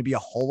Fleury, who's going to be a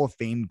Hall of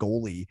Fame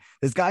goalie.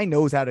 This guy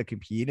knows how to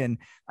compete. And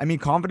I mean,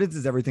 confidence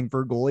is everything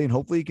for a goalie, and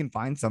hopefully he can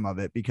find some of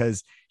it,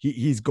 because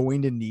he's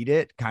going to need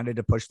it kind of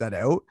to push that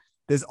out.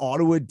 This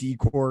Ottawa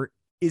D-court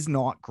is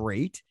not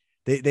great.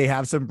 They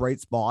have some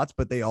bright spots,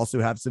 but they also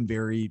have some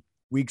very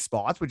weak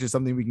spots, which is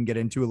something we can get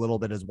into a little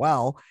bit as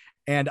well.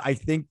 And I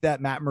think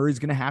that Matt Murray is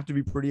going to have to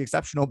be pretty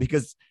exceptional,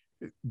 because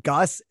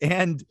Gus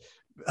and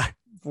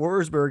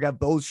Forsberg have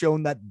both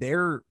shown that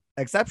they're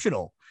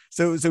exceptional.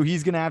 So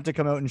he's going to have to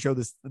come out and show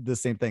the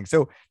same thing.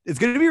 So it's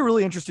going to be a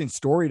really interesting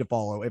story to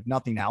follow, if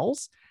nothing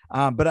else.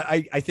 But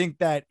I think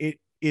that it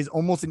is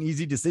almost an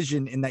easy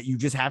decision in that you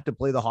just have to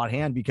play the hot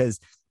hand, because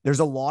there's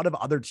a lot of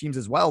other teams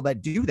as well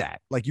that do that.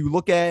 Like you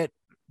look at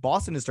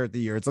Boston to start the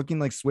year, it's looking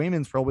like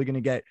Swayman's probably going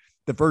to get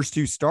the first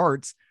 2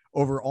 starts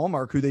over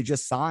Allmark, who they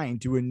just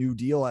signed to a new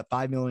deal at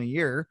 $5 million a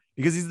year,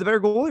 because he's the better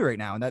goalie right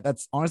now. And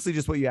that's honestly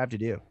just what you have to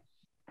do.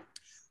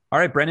 All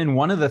right, Brennan,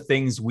 one of the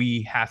things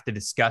we have to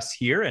discuss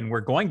here, and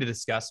we're going to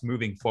discuss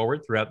moving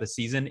forward throughout the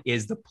season,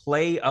 is the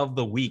play of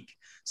the week.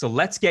 So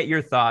let's get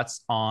your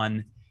thoughts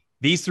on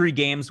these 3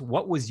 games.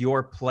 What was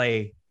your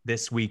play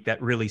this week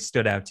that really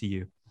stood out to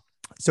you?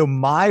 So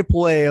my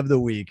play of the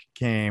week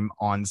came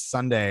on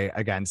Sunday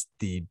against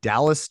the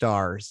Dallas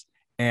Stars,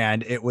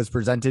 and it was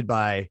presented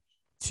by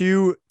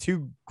two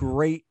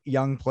great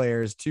young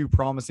players, 2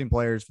 promising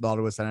players for the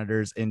Ottawa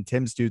Senators, in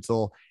Tim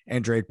Stützle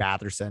and Drake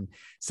Batherson.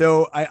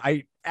 So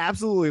I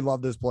absolutely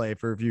love this play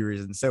for a few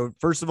reasons. So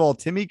first of all,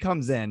 Timmy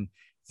comes in,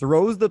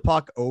 throws the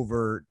puck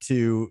over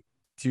to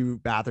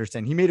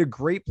Batherson. He made a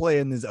great play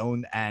in his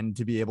own end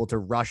to be able to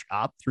rush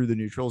up through the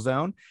neutral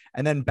zone.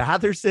 And then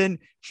Batherson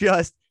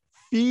just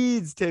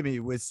feeds Timmy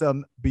with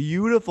some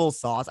beautiful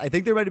sauce. I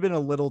think there might've been a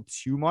little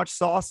too much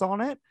sauce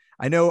on it.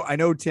 I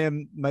know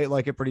Tim might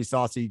like it pretty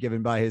saucy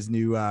given by his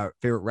new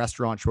favorite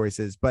restaurant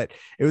choices, but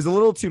it was a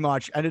little too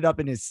much. Ended up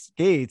in his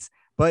skates,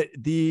 but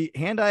the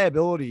hand-eye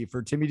ability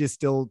for Timmy to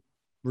still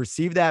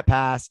receive that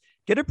pass,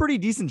 get a pretty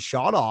decent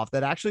shot off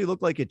that actually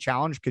looked like it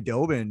challenged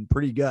Khudobin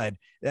pretty good.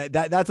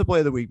 That's a play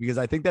of the week because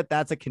I think that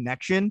that's a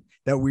connection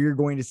that we're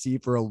going to see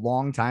for a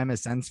long time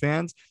as Sens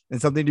fans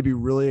and something to be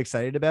really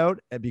excited about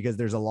because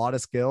there's a lot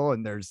of skill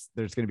and there's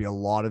going to be a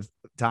lot of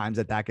times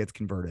that gets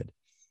converted.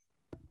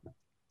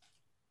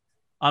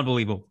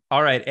 Unbelievable.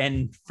 All right.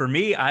 And for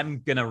me,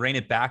 I'm going to rein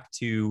it back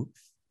to,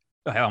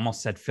 I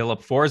almost said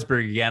Philip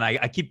Forsberg again.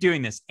 I keep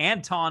doing this.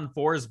 Anton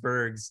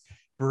Forsberg's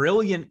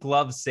brilliant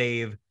glove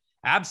save,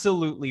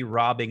 absolutely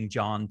robbing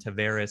John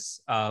Tavares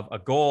of a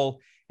goal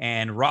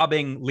and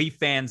robbing Leaf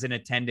fans in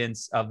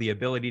attendance of the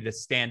ability to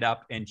stand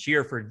up and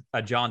cheer for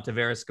a John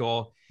Tavares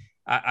goal.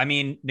 I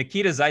mean,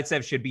 Nikita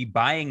Zaitsev should be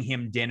buying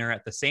him dinner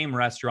at the same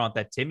restaurant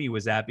that Timmy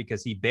was at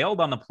because he bailed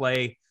on the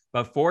play,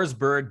 but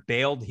Forsberg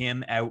bailed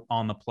him out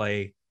on the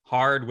play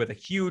hard with a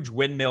huge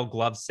windmill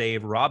glove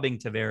save, robbing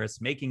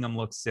Tavares, making him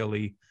look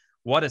silly.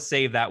 What a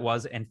save that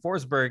was. And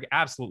Forsberg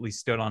absolutely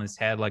stood on his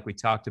head like we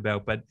talked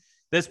about. But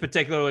this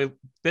particular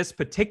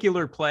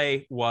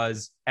play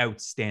was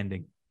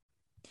outstanding.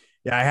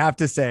 Yeah, I have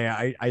to say,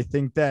 I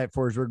think that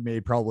Forsberg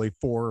made probably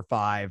 4 or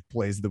 5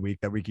 plays of the week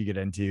that we could get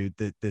into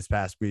this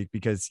past week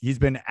because he's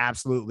been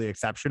absolutely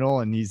exceptional.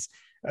 And he's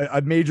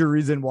a major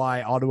reason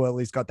why Ottawa at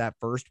least got that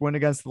first win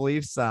against the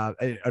Leafs.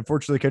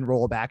 Unfortunately couldn't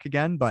roll it back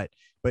again, but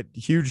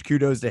huge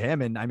kudos to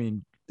him. And I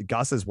mean,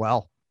 Gus as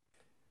well.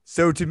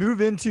 So to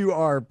move into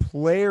our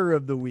player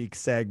of the week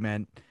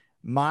segment,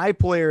 my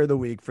player of the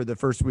week for the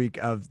first week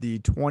of the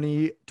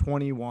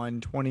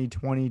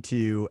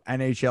 2021-2022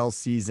 NHL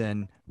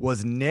season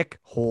was Nick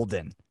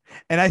Holden.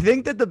 And I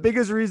think that the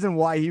biggest reason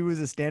why he was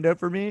a standout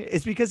for me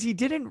is because he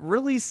didn't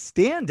really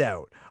stand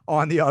out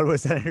on the Ottawa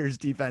Senators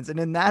defense. And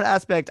in that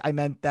aspect, I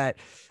meant that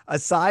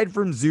aside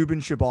from Zub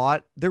and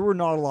Shabbat, there were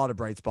not a lot of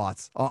bright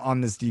spots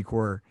on this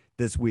decor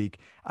this week.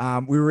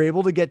 We were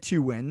able to get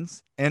 2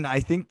 wins. And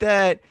I think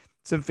that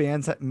some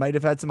fans might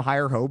have had some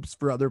higher hopes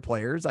for other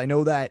players. I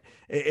know that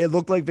it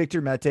looked like Victor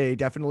Mete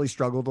definitely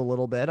struggled a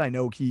little bit. I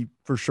know he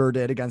for sure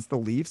did against the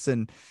Leafs.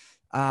 And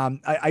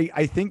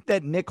I think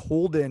that Nick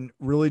Holden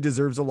really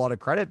deserves a lot of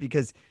credit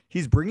because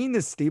he's bringing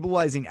this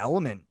stabilizing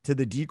element to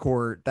the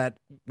decor that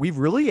we've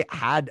really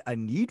had a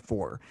need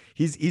for.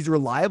 He's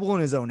reliable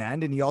in his own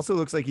end. And he also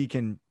looks like he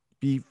can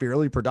be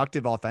fairly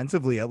productive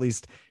offensively, at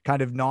least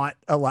kind of not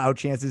allow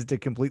chances to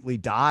completely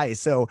die.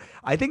 So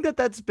I think that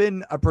that's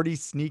been a pretty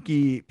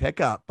sneaky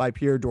pickup by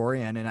Pierre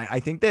Dorian. And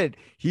I think that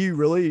he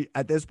really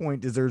at this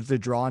point deserves to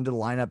draw into the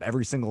lineup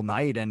every single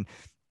night. And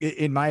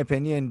in my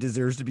opinion,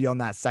 deserves to be on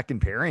that second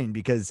pairing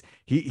because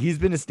he's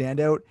been a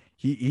standout.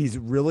 He's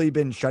really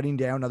been shutting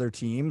down other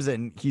teams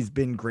and he's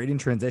been great in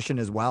transition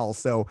as well.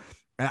 So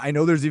I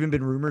know there's even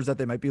been rumors that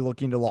they might be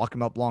looking to lock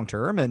him up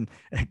long-term. And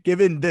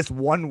given this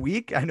 1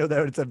 week, I know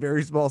that it's a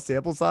very small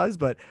sample size,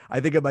 but I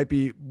think it might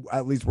be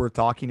at least worth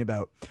talking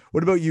about.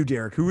 What about you,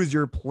 Derek? Who is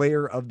your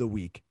player of the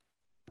week?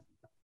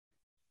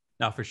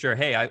 No, for sure.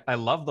 Hey, I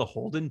love the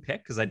Holden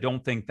pick because I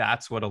don't think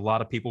that's what a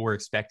lot of people were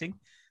expecting.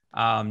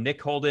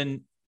 Nick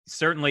Holden,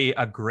 certainly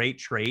a great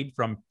trade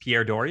from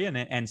Pierre Dorian.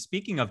 And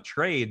speaking of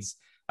trades,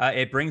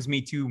 it brings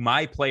me to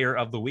my player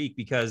of the week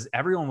because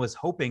everyone was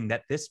hoping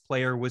that this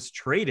player was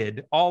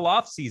traded all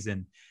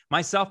offseason,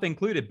 myself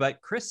included. But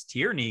Chris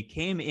Tierney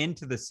came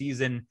into the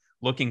season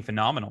looking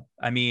phenomenal.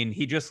 I mean,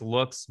 he just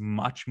looks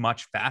much,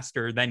 much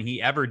faster than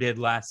he ever did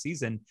last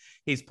season.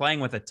 He's playing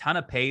with a ton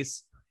of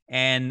pace.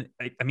 And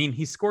I mean,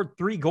 he scored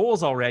 3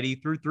 goals already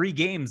through 3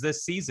 games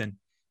this season.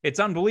 It's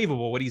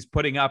unbelievable what he's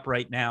putting up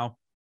right now.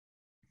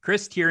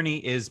 Chris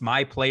Tierney is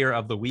my player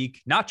of the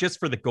week, not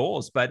just for the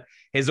goals, but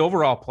his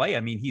overall play.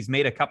 I mean, he's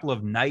made a couple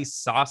of nice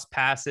sauce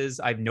passes.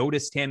 I've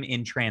noticed him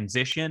in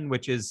transition,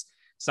 which is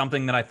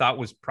something that I thought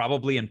was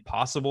probably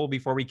impossible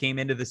before we came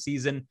into the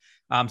season.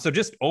 So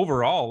just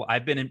overall,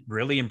 I've been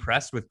really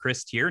impressed with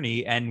Chris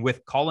Tierney, and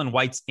with Colin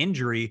White's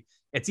injury,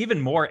 it's even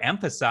more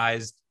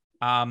emphasized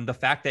the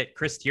fact that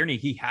Chris Tierney,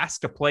 he has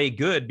to play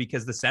good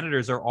because the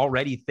Senators are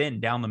already thin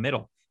down the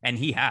middle, and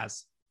he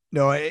has.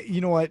 No,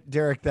 you know what,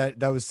 Derek,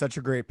 that was such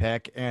a great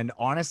pick. And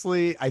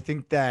honestly, I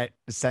think that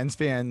the Sens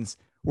fans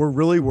were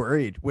really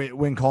worried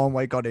when Colin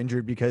White got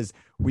injured because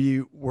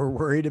we were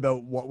worried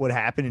about what would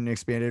happen in an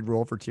expanded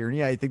role for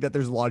Tierney. I think that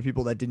there's a lot of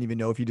people that didn't even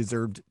know if he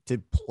deserved to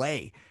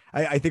play.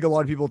 I think a lot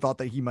of people thought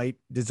that he might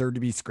deserve to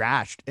be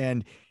scratched,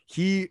 and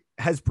he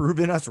has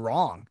proven us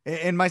wrong,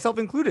 and myself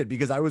included,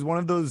 because I was one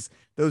of those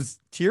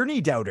Tierney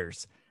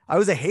doubters. I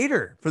was a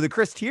hater for the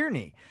Chris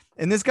Tierney,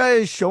 and this guy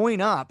is showing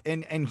up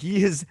and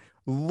he is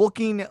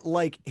looking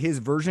like his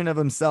version of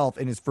himself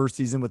in his first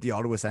season with the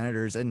Ottawa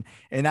Senators. And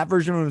that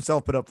version of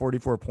himself put up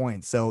 44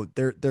 points. So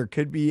there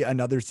could be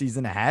another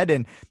season ahead.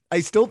 And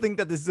I still think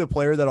that this is a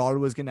player that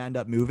Ottawa is going to end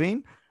up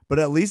moving, but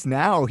at least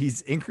now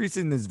he's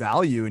increasing his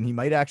value and he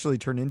might actually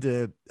turn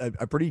into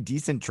a pretty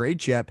decent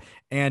trade chip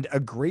and a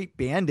great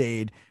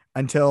Band-Aid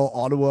until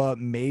Ottawa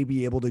may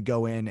be able to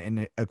go in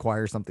and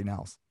acquire something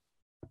else.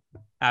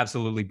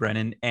 Absolutely,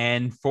 Brennan.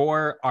 And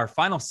for our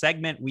final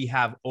segment, we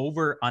have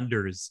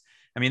over-unders.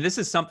 I mean, this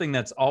is something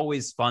that's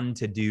always fun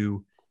to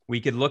do. We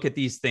could look at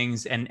these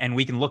things and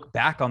we can look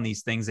back on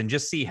these things and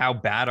just see how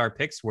bad our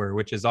picks were,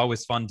 which is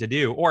always fun to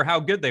do, or how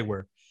good they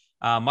were.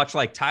 Much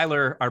like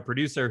Tyler, our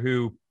producer,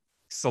 who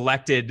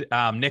selected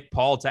Nick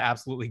Paul to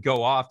absolutely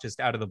go off just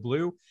out of the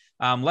blue.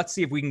 Let's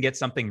see if we can get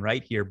something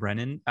right here,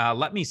 Brennan.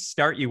 Let me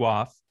start you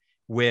off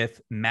with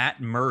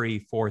Matt Murray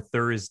for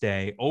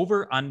Thursday.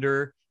 Over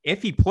under,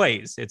 if he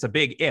plays, it's a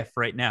big if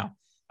right now.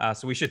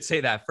 So we should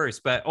say that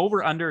first, but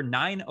over under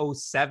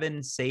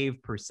 907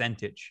 save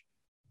percentage.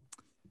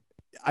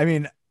 I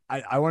mean,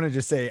 I want to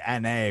just say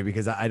NA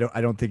because I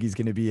don't think he's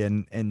going to be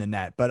in the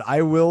net, but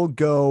I will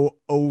go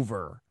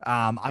over.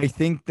 I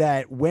think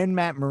that when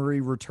Matt Murray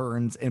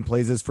returns and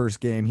plays his first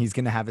game, he's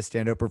going to have a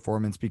standout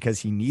performance because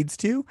he needs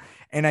to.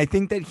 And I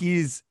think that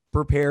he's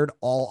prepared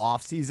all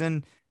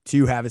offseason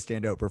to have a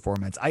standout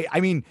performance. I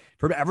mean,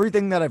 from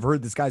everything that I've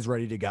heard, this guy's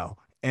ready to go.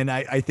 And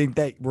I think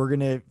that we're going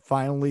to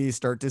finally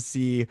start to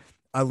see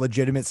a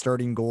legitimate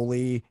starting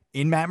goalie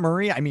in Matt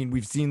Murray. I mean,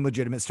 we've seen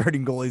legitimate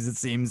starting goalies, it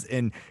seems,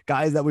 in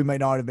guys that we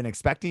might not have been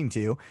expecting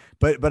to,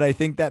 but I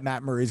think that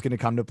Matt Murray is going to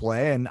come to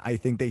play. And I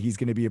think that he's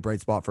going to be a bright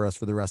spot for us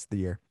for the rest of the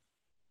year.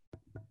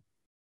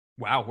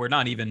 Wow. We're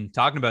not even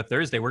talking about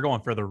Thursday. We're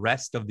going for the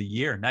rest of the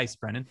year. Nice,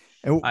 Brennan.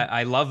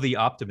 I love the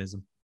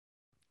optimism.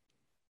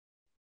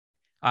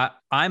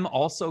 I'm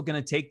also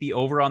going to take the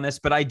over on this,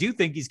 but I do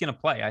think he's going to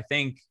play. I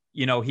think,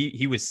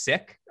 he was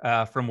sick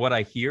from what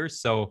I hear.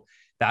 So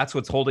that's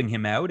what's holding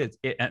him out.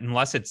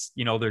 Unless it's,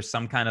 there's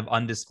some kind of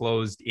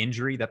undisclosed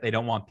injury that they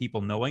don't want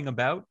people knowing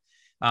about.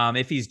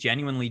 If he's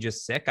genuinely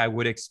just sick, I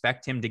would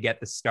expect him to get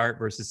the start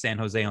versus San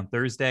Jose on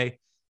Thursday.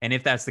 And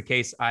if that's the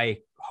case, I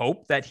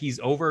hope that he's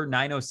over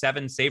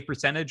 907 save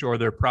percentage, or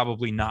they're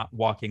probably not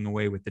walking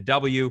away with the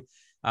W.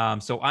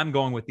 So I'm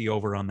going with the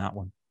over on that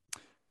one.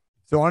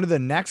 So on to the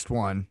next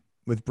one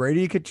with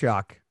Brady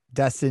Tkachuk,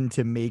 destined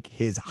to make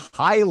his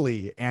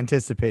highly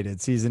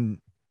anticipated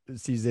season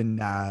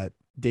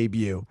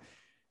debut.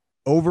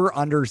 Over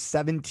under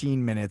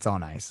 17 minutes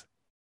on ice.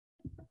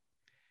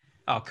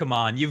 Oh, come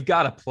on. You've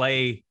got to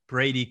play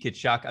Brady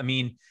Tkachuk. I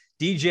mean,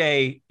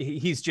 DJ,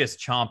 he's just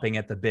chomping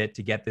at the bit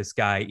to get this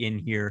guy in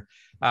here.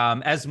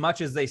 As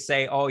much as they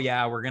say, oh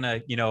yeah, we're going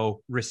to,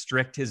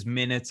 restrict his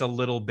minutes a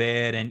little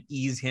bit and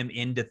ease him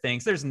into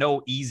things. There's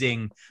no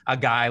easing a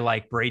guy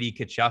like Brady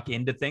Tkachuk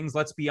into things.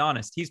 Let's be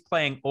honest. He's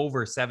playing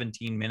over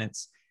 17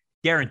 minutes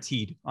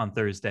guaranteed on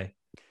Thursday.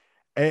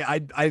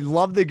 I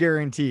love the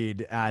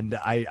guaranteed, and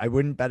I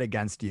wouldn't bet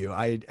against you.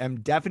 I am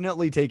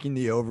definitely taking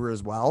the over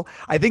as well.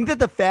 I think that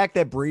the fact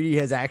that Brady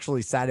has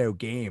actually sat out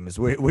games,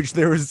 which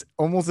there was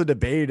almost a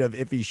debate of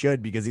if he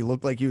should, because he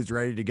looked like he was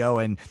ready to go,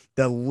 and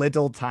the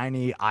little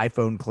tiny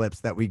iPhone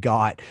clips that we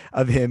got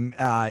of him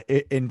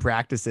in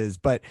practices.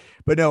 But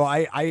no,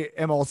 I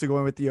am also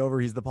going with the over.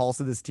 He's the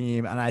pulse of this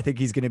team, and I think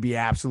he's going to be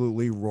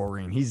absolutely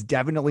roaring. He's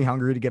definitely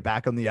hungry to get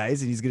back on the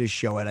ice, and he's going to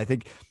show it. I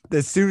think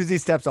as soon as he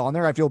steps on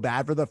there, I feel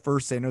bad for the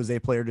first San Jose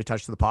player to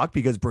touch the puck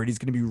because Brady's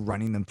going to be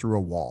running them through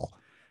a wall.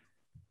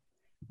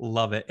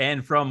 Love it.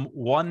 And from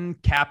one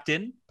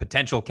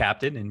potential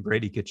captain in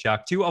Brady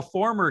Tkachuk, to a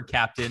former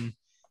captain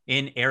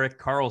in Erik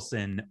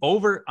Karlsson,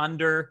 over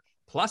under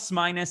plus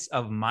minus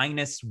of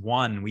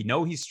 -1. We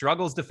know he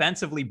struggles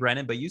defensively,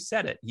 Brennan, but you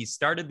said it. He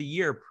started the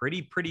year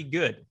pretty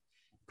good.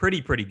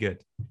 Pretty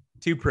good.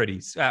 Two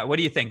pretties. What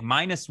do you think?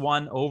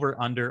 -1 over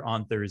under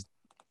on Thursday.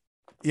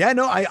 Yeah,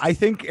 no, I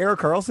think Erik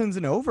Karlsson's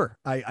an over.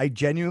 I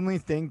genuinely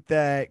think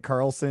that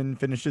Karlsson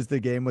finishes the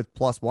game with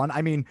 +1.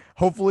 I mean,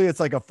 hopefully it's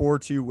like a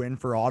 4-2 win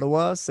for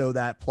Ottawa, so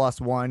that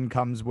 +1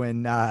 comes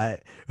when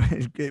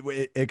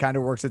it kind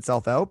of works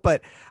itself out.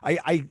 But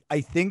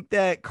I think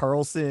that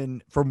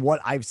Karlsson, from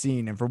what I've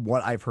seen and from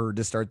what I've heard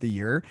to start the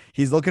year,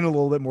 he's looking a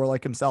little bit more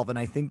like himself. And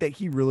I think that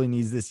he really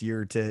needs this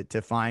year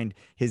to find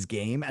his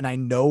game. And I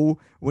know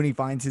when he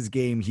finds his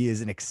game, he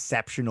is an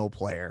exceptional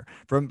player.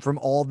 From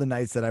all the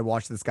nights that I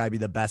watched this guy be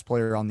the best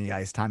player on the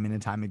ice time in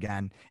and time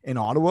again in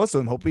Ottawa. So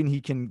I'm hoping he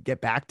can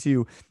get back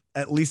to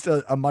at least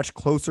a much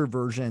closer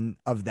version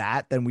of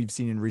that than we've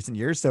seen in recent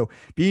years. So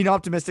being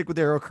optimistic with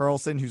Erik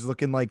Karlsson, who's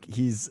looking like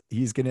he's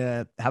going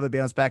to have a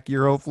bounce back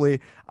year,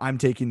 hopefully, I'm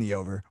taking the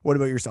over. What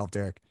about yourself,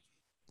 Derek?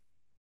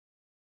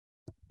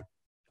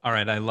 All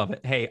right. I love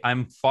it. Hey,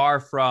 I'm far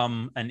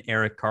from an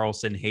Erik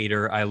Karlsson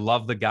hater. I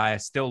love the guy. I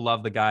still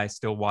love the guy. I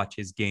still watch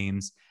his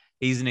games.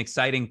 He's an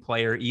exciting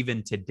player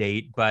even to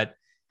date, but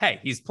hey,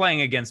 he's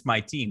playing against my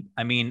team.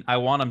 I mean, I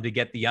want him to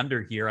get the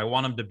under here. I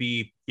want him to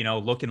be,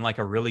 looking like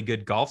a really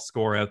good golf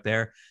score out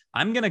there.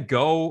 I'm going to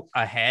go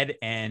ahead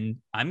and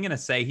I'm going to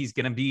say he's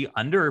going to be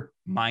under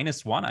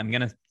 -1. I'm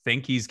going to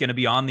think he's going to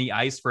be on the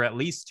ice for at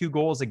least 2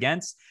 goals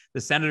against. The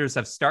Senators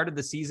have started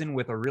the season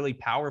with a really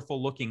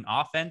powerful looking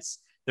offense.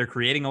 They're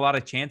creating a lot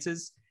of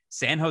chances.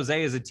 San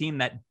Jose is a team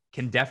that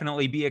can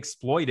definitely be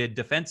exploited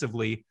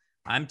defensively.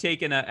 I'm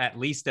taking at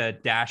least a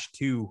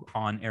 -2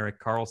 on Erik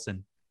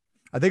Karlsson.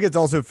 I think it's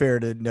also fair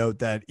to note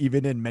that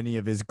even in many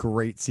of his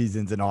great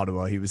seasons in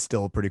Ottawa, he was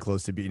still pretty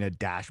close to being a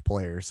dash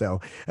player.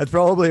 So that's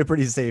probably a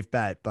pretty safe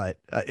bet. But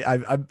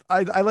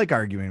I like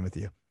arguing with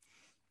you.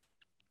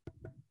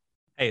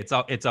 Hey,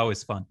 it's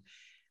always fun.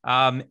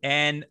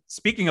 And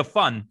speaking of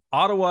fun,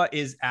 Ottawa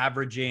is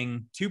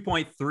averaging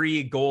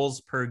 2.3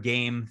 goals per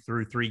game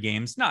through 3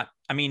 games. Not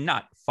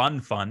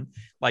fun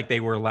like they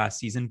were last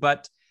season,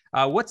 but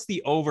what's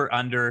the over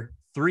under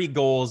 3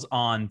 goals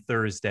on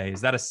Thursday?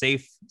 Is that a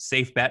safe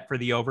bet for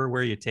the over?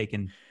 Where are you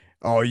taking?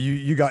 Oh,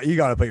 you got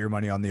to put your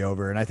money on the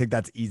over, and I think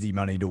that's easy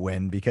money to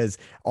win because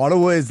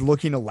Ottawa is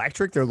looking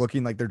electric. They're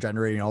looking like they're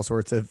generating all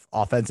sorts of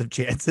offensive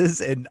chances,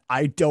 and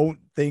I don't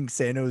think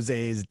San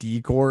Jose's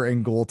decor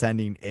and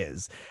goaltending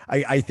is.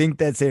 I think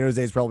that San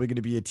Jose is probably going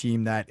to be a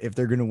team that if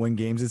they're going to win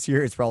games this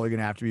year, it's probably going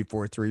to have to be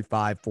 4-3,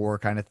 5-4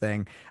 kind of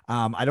thing.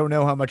 I don't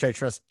know how much I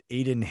trust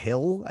Aiden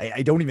Hill.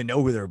 I don't even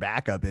know who their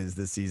backup is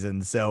this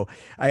season. So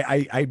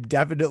I'm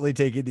definitely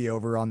taking the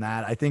over on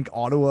that. I think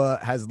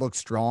Ottawa has looked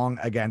strong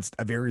against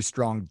a very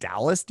strong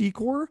Dallas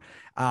decor,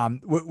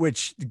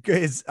 which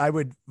is, I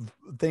would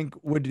think,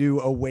 would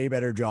do a way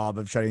better job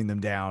of shutting them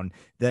down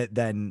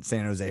than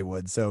San Jose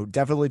would. So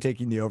definitely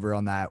taking the over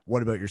on that.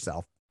 What about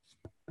yourself?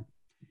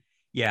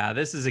 Yeah,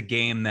 this is a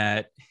game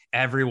that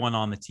everyone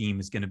on the team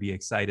is going to be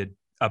excited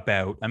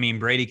about. I mean,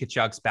 Brady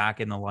Tkachuk's back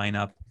in the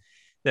lineup.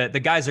 The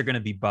guys are going to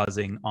be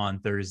buzzing on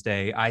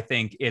Thursday. I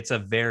think it's a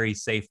very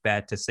safe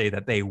bet to say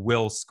that they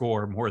will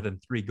score more than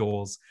 3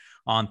 goals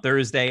on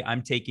Thursday.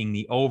 I'm taking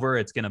the over.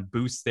 It's going to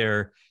boost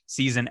their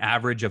season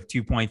average of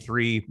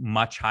 2.3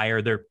 much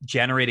higher. They're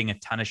generating a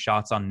ton of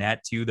shots on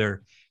net too.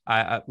 They're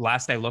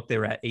last I looked, they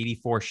were at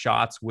 84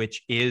 shots,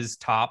 which is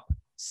top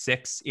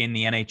 6 in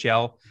the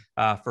NHL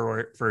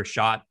for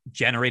shot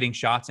generating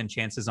shots and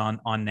chances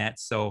on net.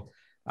 So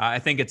I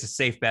think it's a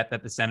safe bet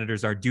that the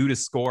Senators are due to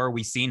score.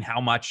 We've seen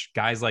how much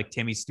guys like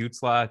Timmy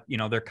Stützle,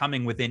 they're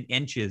coming within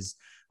inches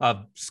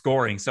of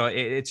scoring. So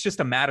it's just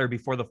a matter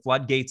before the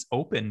floodgates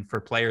open for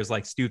players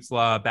like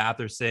Stützle,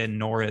 Batherson,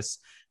 Norris.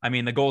 I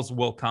mean, the goals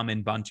will come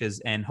in bunches,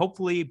 and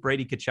hopefully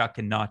Brady Tkachuk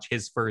can notch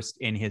his first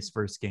in his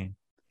first game.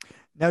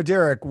 Now,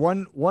 Derek,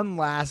 one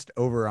last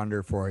over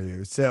under for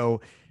you.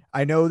 So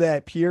I know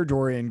that Pierre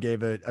Dorion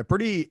gave a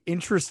pretty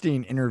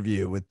interesting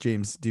interview with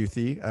James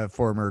Duthie, a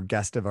former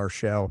guest of our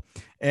show.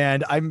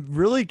 And I'm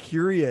really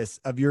curious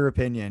of your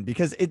opinion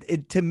because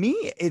it to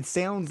me, it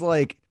sounds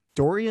like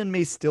Dorion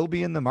may still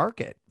be in the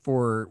market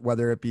for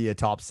whether it be a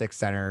top 6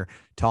 center,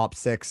 top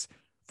 6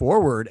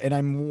 forward. And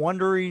I'm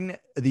wondering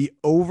the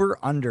over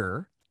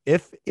under,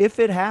 if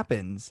it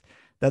happens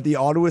that the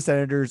Ottawa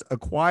Senators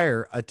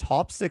acquire a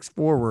top 6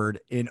 forward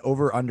in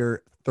over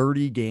under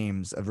 30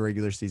 games of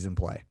regular season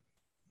play.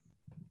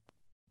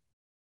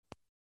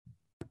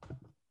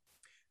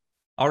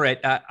 All right,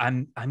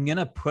 I'm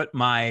gonna put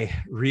my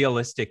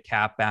realistic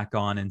cap back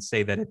on and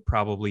say that it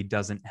probably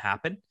doesn't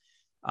happen.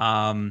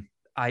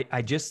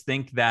 I just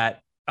think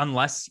that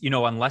unless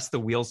the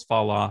wheels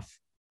fall off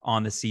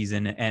on the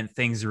season and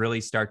things really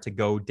start to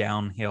go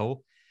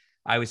downhill,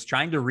 I was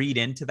trying to read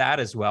into that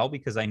as well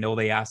because I know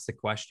they asked the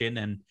question,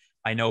 and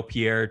I know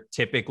Pierre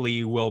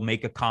typically will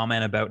make a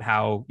comment about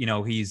how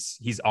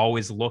he's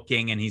always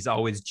looking and he's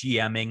always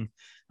GMing.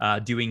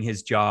 Doing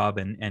his job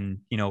and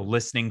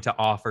listening to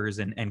offers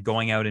and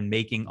going out and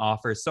making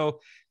offers. So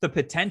the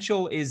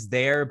potential is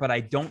there, but I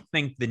don't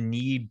think the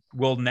need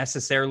will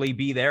necessarily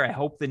be there. I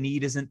hope the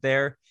need isn't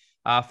there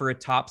for a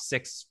top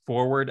 6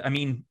 forward. I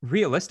mean,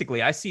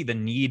 realistically, I see the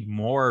need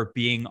more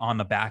being on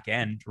the back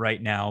end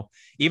right now,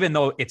 even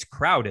though it's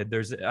crowded.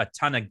 There's a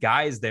ton of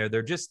guys there.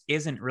 There just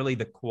isn't really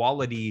the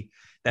quality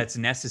that's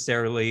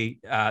necessary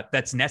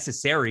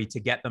to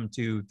get them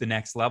to the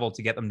next level,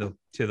 to get them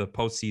to the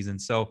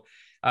postseason. So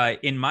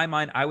in my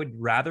mind, I would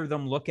rather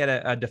them look at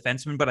a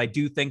defenseman, but I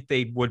do think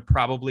they would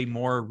probably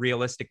more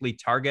realistically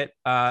target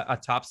a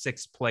top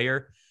 6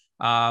 player.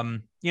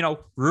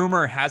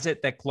 Rumor has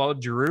it that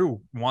Claude Giroux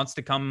wants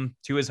to come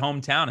to his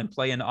hometown and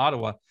play in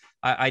Ottawa.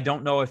 I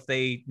don't know if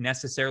they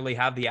necessarily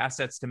have the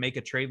assets to make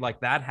a trade like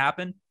that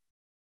happen.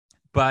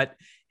 But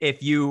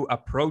if you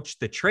approach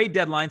the trade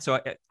deadline, so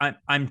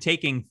I'm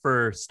taking,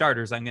 for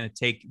starters, I'm going to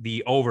take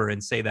the over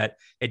and say that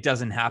it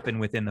doesn't happen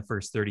within the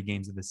first 30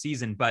 games of the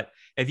season. But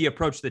if you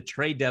approach the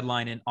trade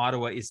deadline and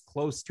Ottawa is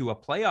close to a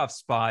playoff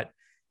spot,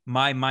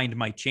 my mind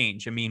might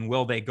change. I mean,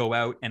 will they go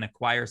out and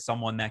acquire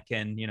someone that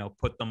can,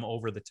 put them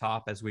over the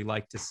top, as we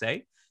like to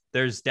say?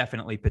 There's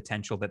definitely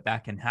potential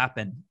that can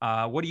happen.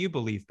 What do you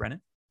believe,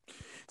 Brennan?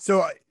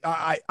 So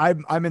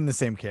I'm in the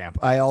same camp.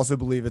 I also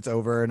believe it's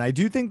over, and I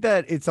do think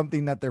that it's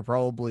something that they're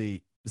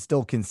probably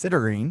still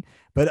considering,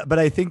 but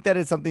I think that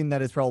it's something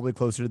that is probably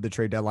closer to the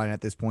trade deadline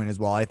at this point as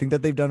well. I think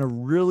that they've done a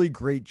really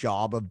great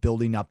job of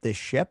building up this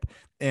ship,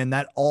 and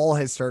that all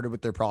has started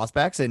with their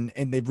prospects, and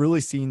they've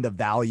really seen the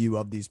value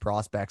of these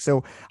prospects.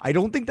 So I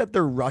don't think that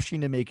they're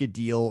rushing to make a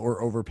deal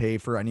or overpay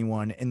for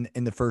anyone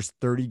in the first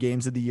 30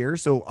 games of the year.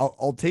 So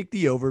I'll take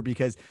the over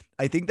because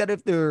I think that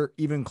if they're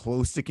even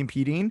close to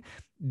competing,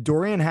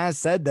 Dorian has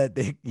said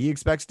that he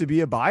expects to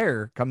be a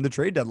buyer come the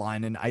trade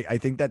deadline. And I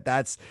think that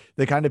that's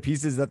the kind of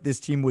pieces that this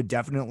team would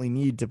definitely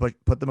need to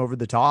put them over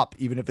the top,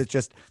 even if it's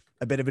just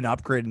a bit of an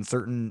upgrade in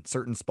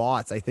certain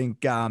spots. I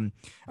think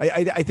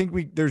I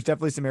think there's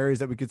definitely some areas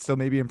that we could still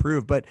maybe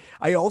improve. But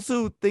I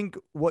also think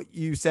what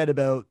you said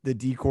about the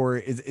decor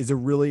is a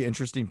really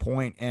interesting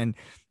point. And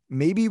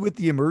maybe with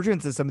the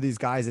emergence of some of these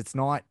guys, it's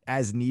not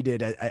as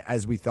needed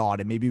as we thought,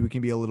 and maybe we can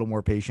be a little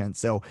more patient.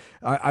 So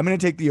I'm going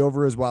to take the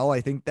over as well.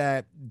 I think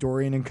that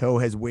Dorian and co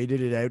has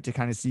waited it out to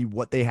kind of see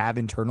what they have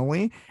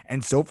internally,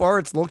 and so far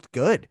it's looked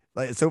good.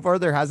 Like, so far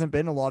there hasn't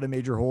been a lot of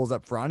major holes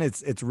up front.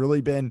 It's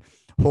really been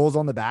holes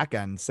on the back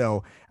end.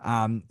 So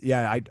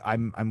yeah,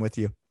 I'm with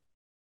you.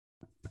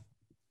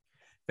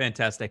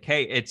 Fantastic.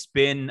 Hey, it's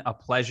been a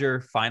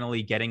pleasure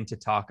finally getting to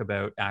talk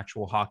about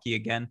actual hockey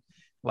again.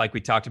 Like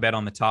we talked about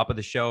on the top of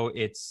the show,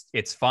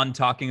 it's fun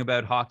talking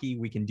about hockey.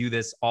 We can do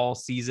this all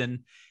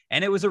season,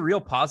 and it was a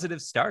real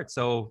positive start.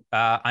 So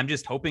I'm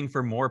just hoping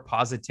for more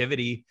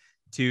positivity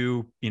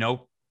to,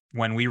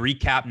 when we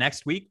recap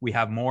next week, we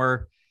have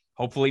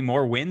hopefully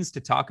more wins to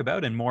talk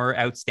about and more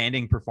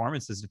outstanding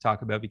performances to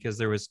talk about, because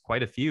there was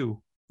quite a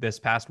few this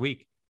past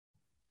week.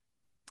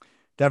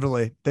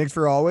 Definitely. Thanks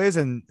for always.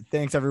 And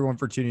thanks everyone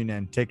for tuning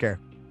in. Take care.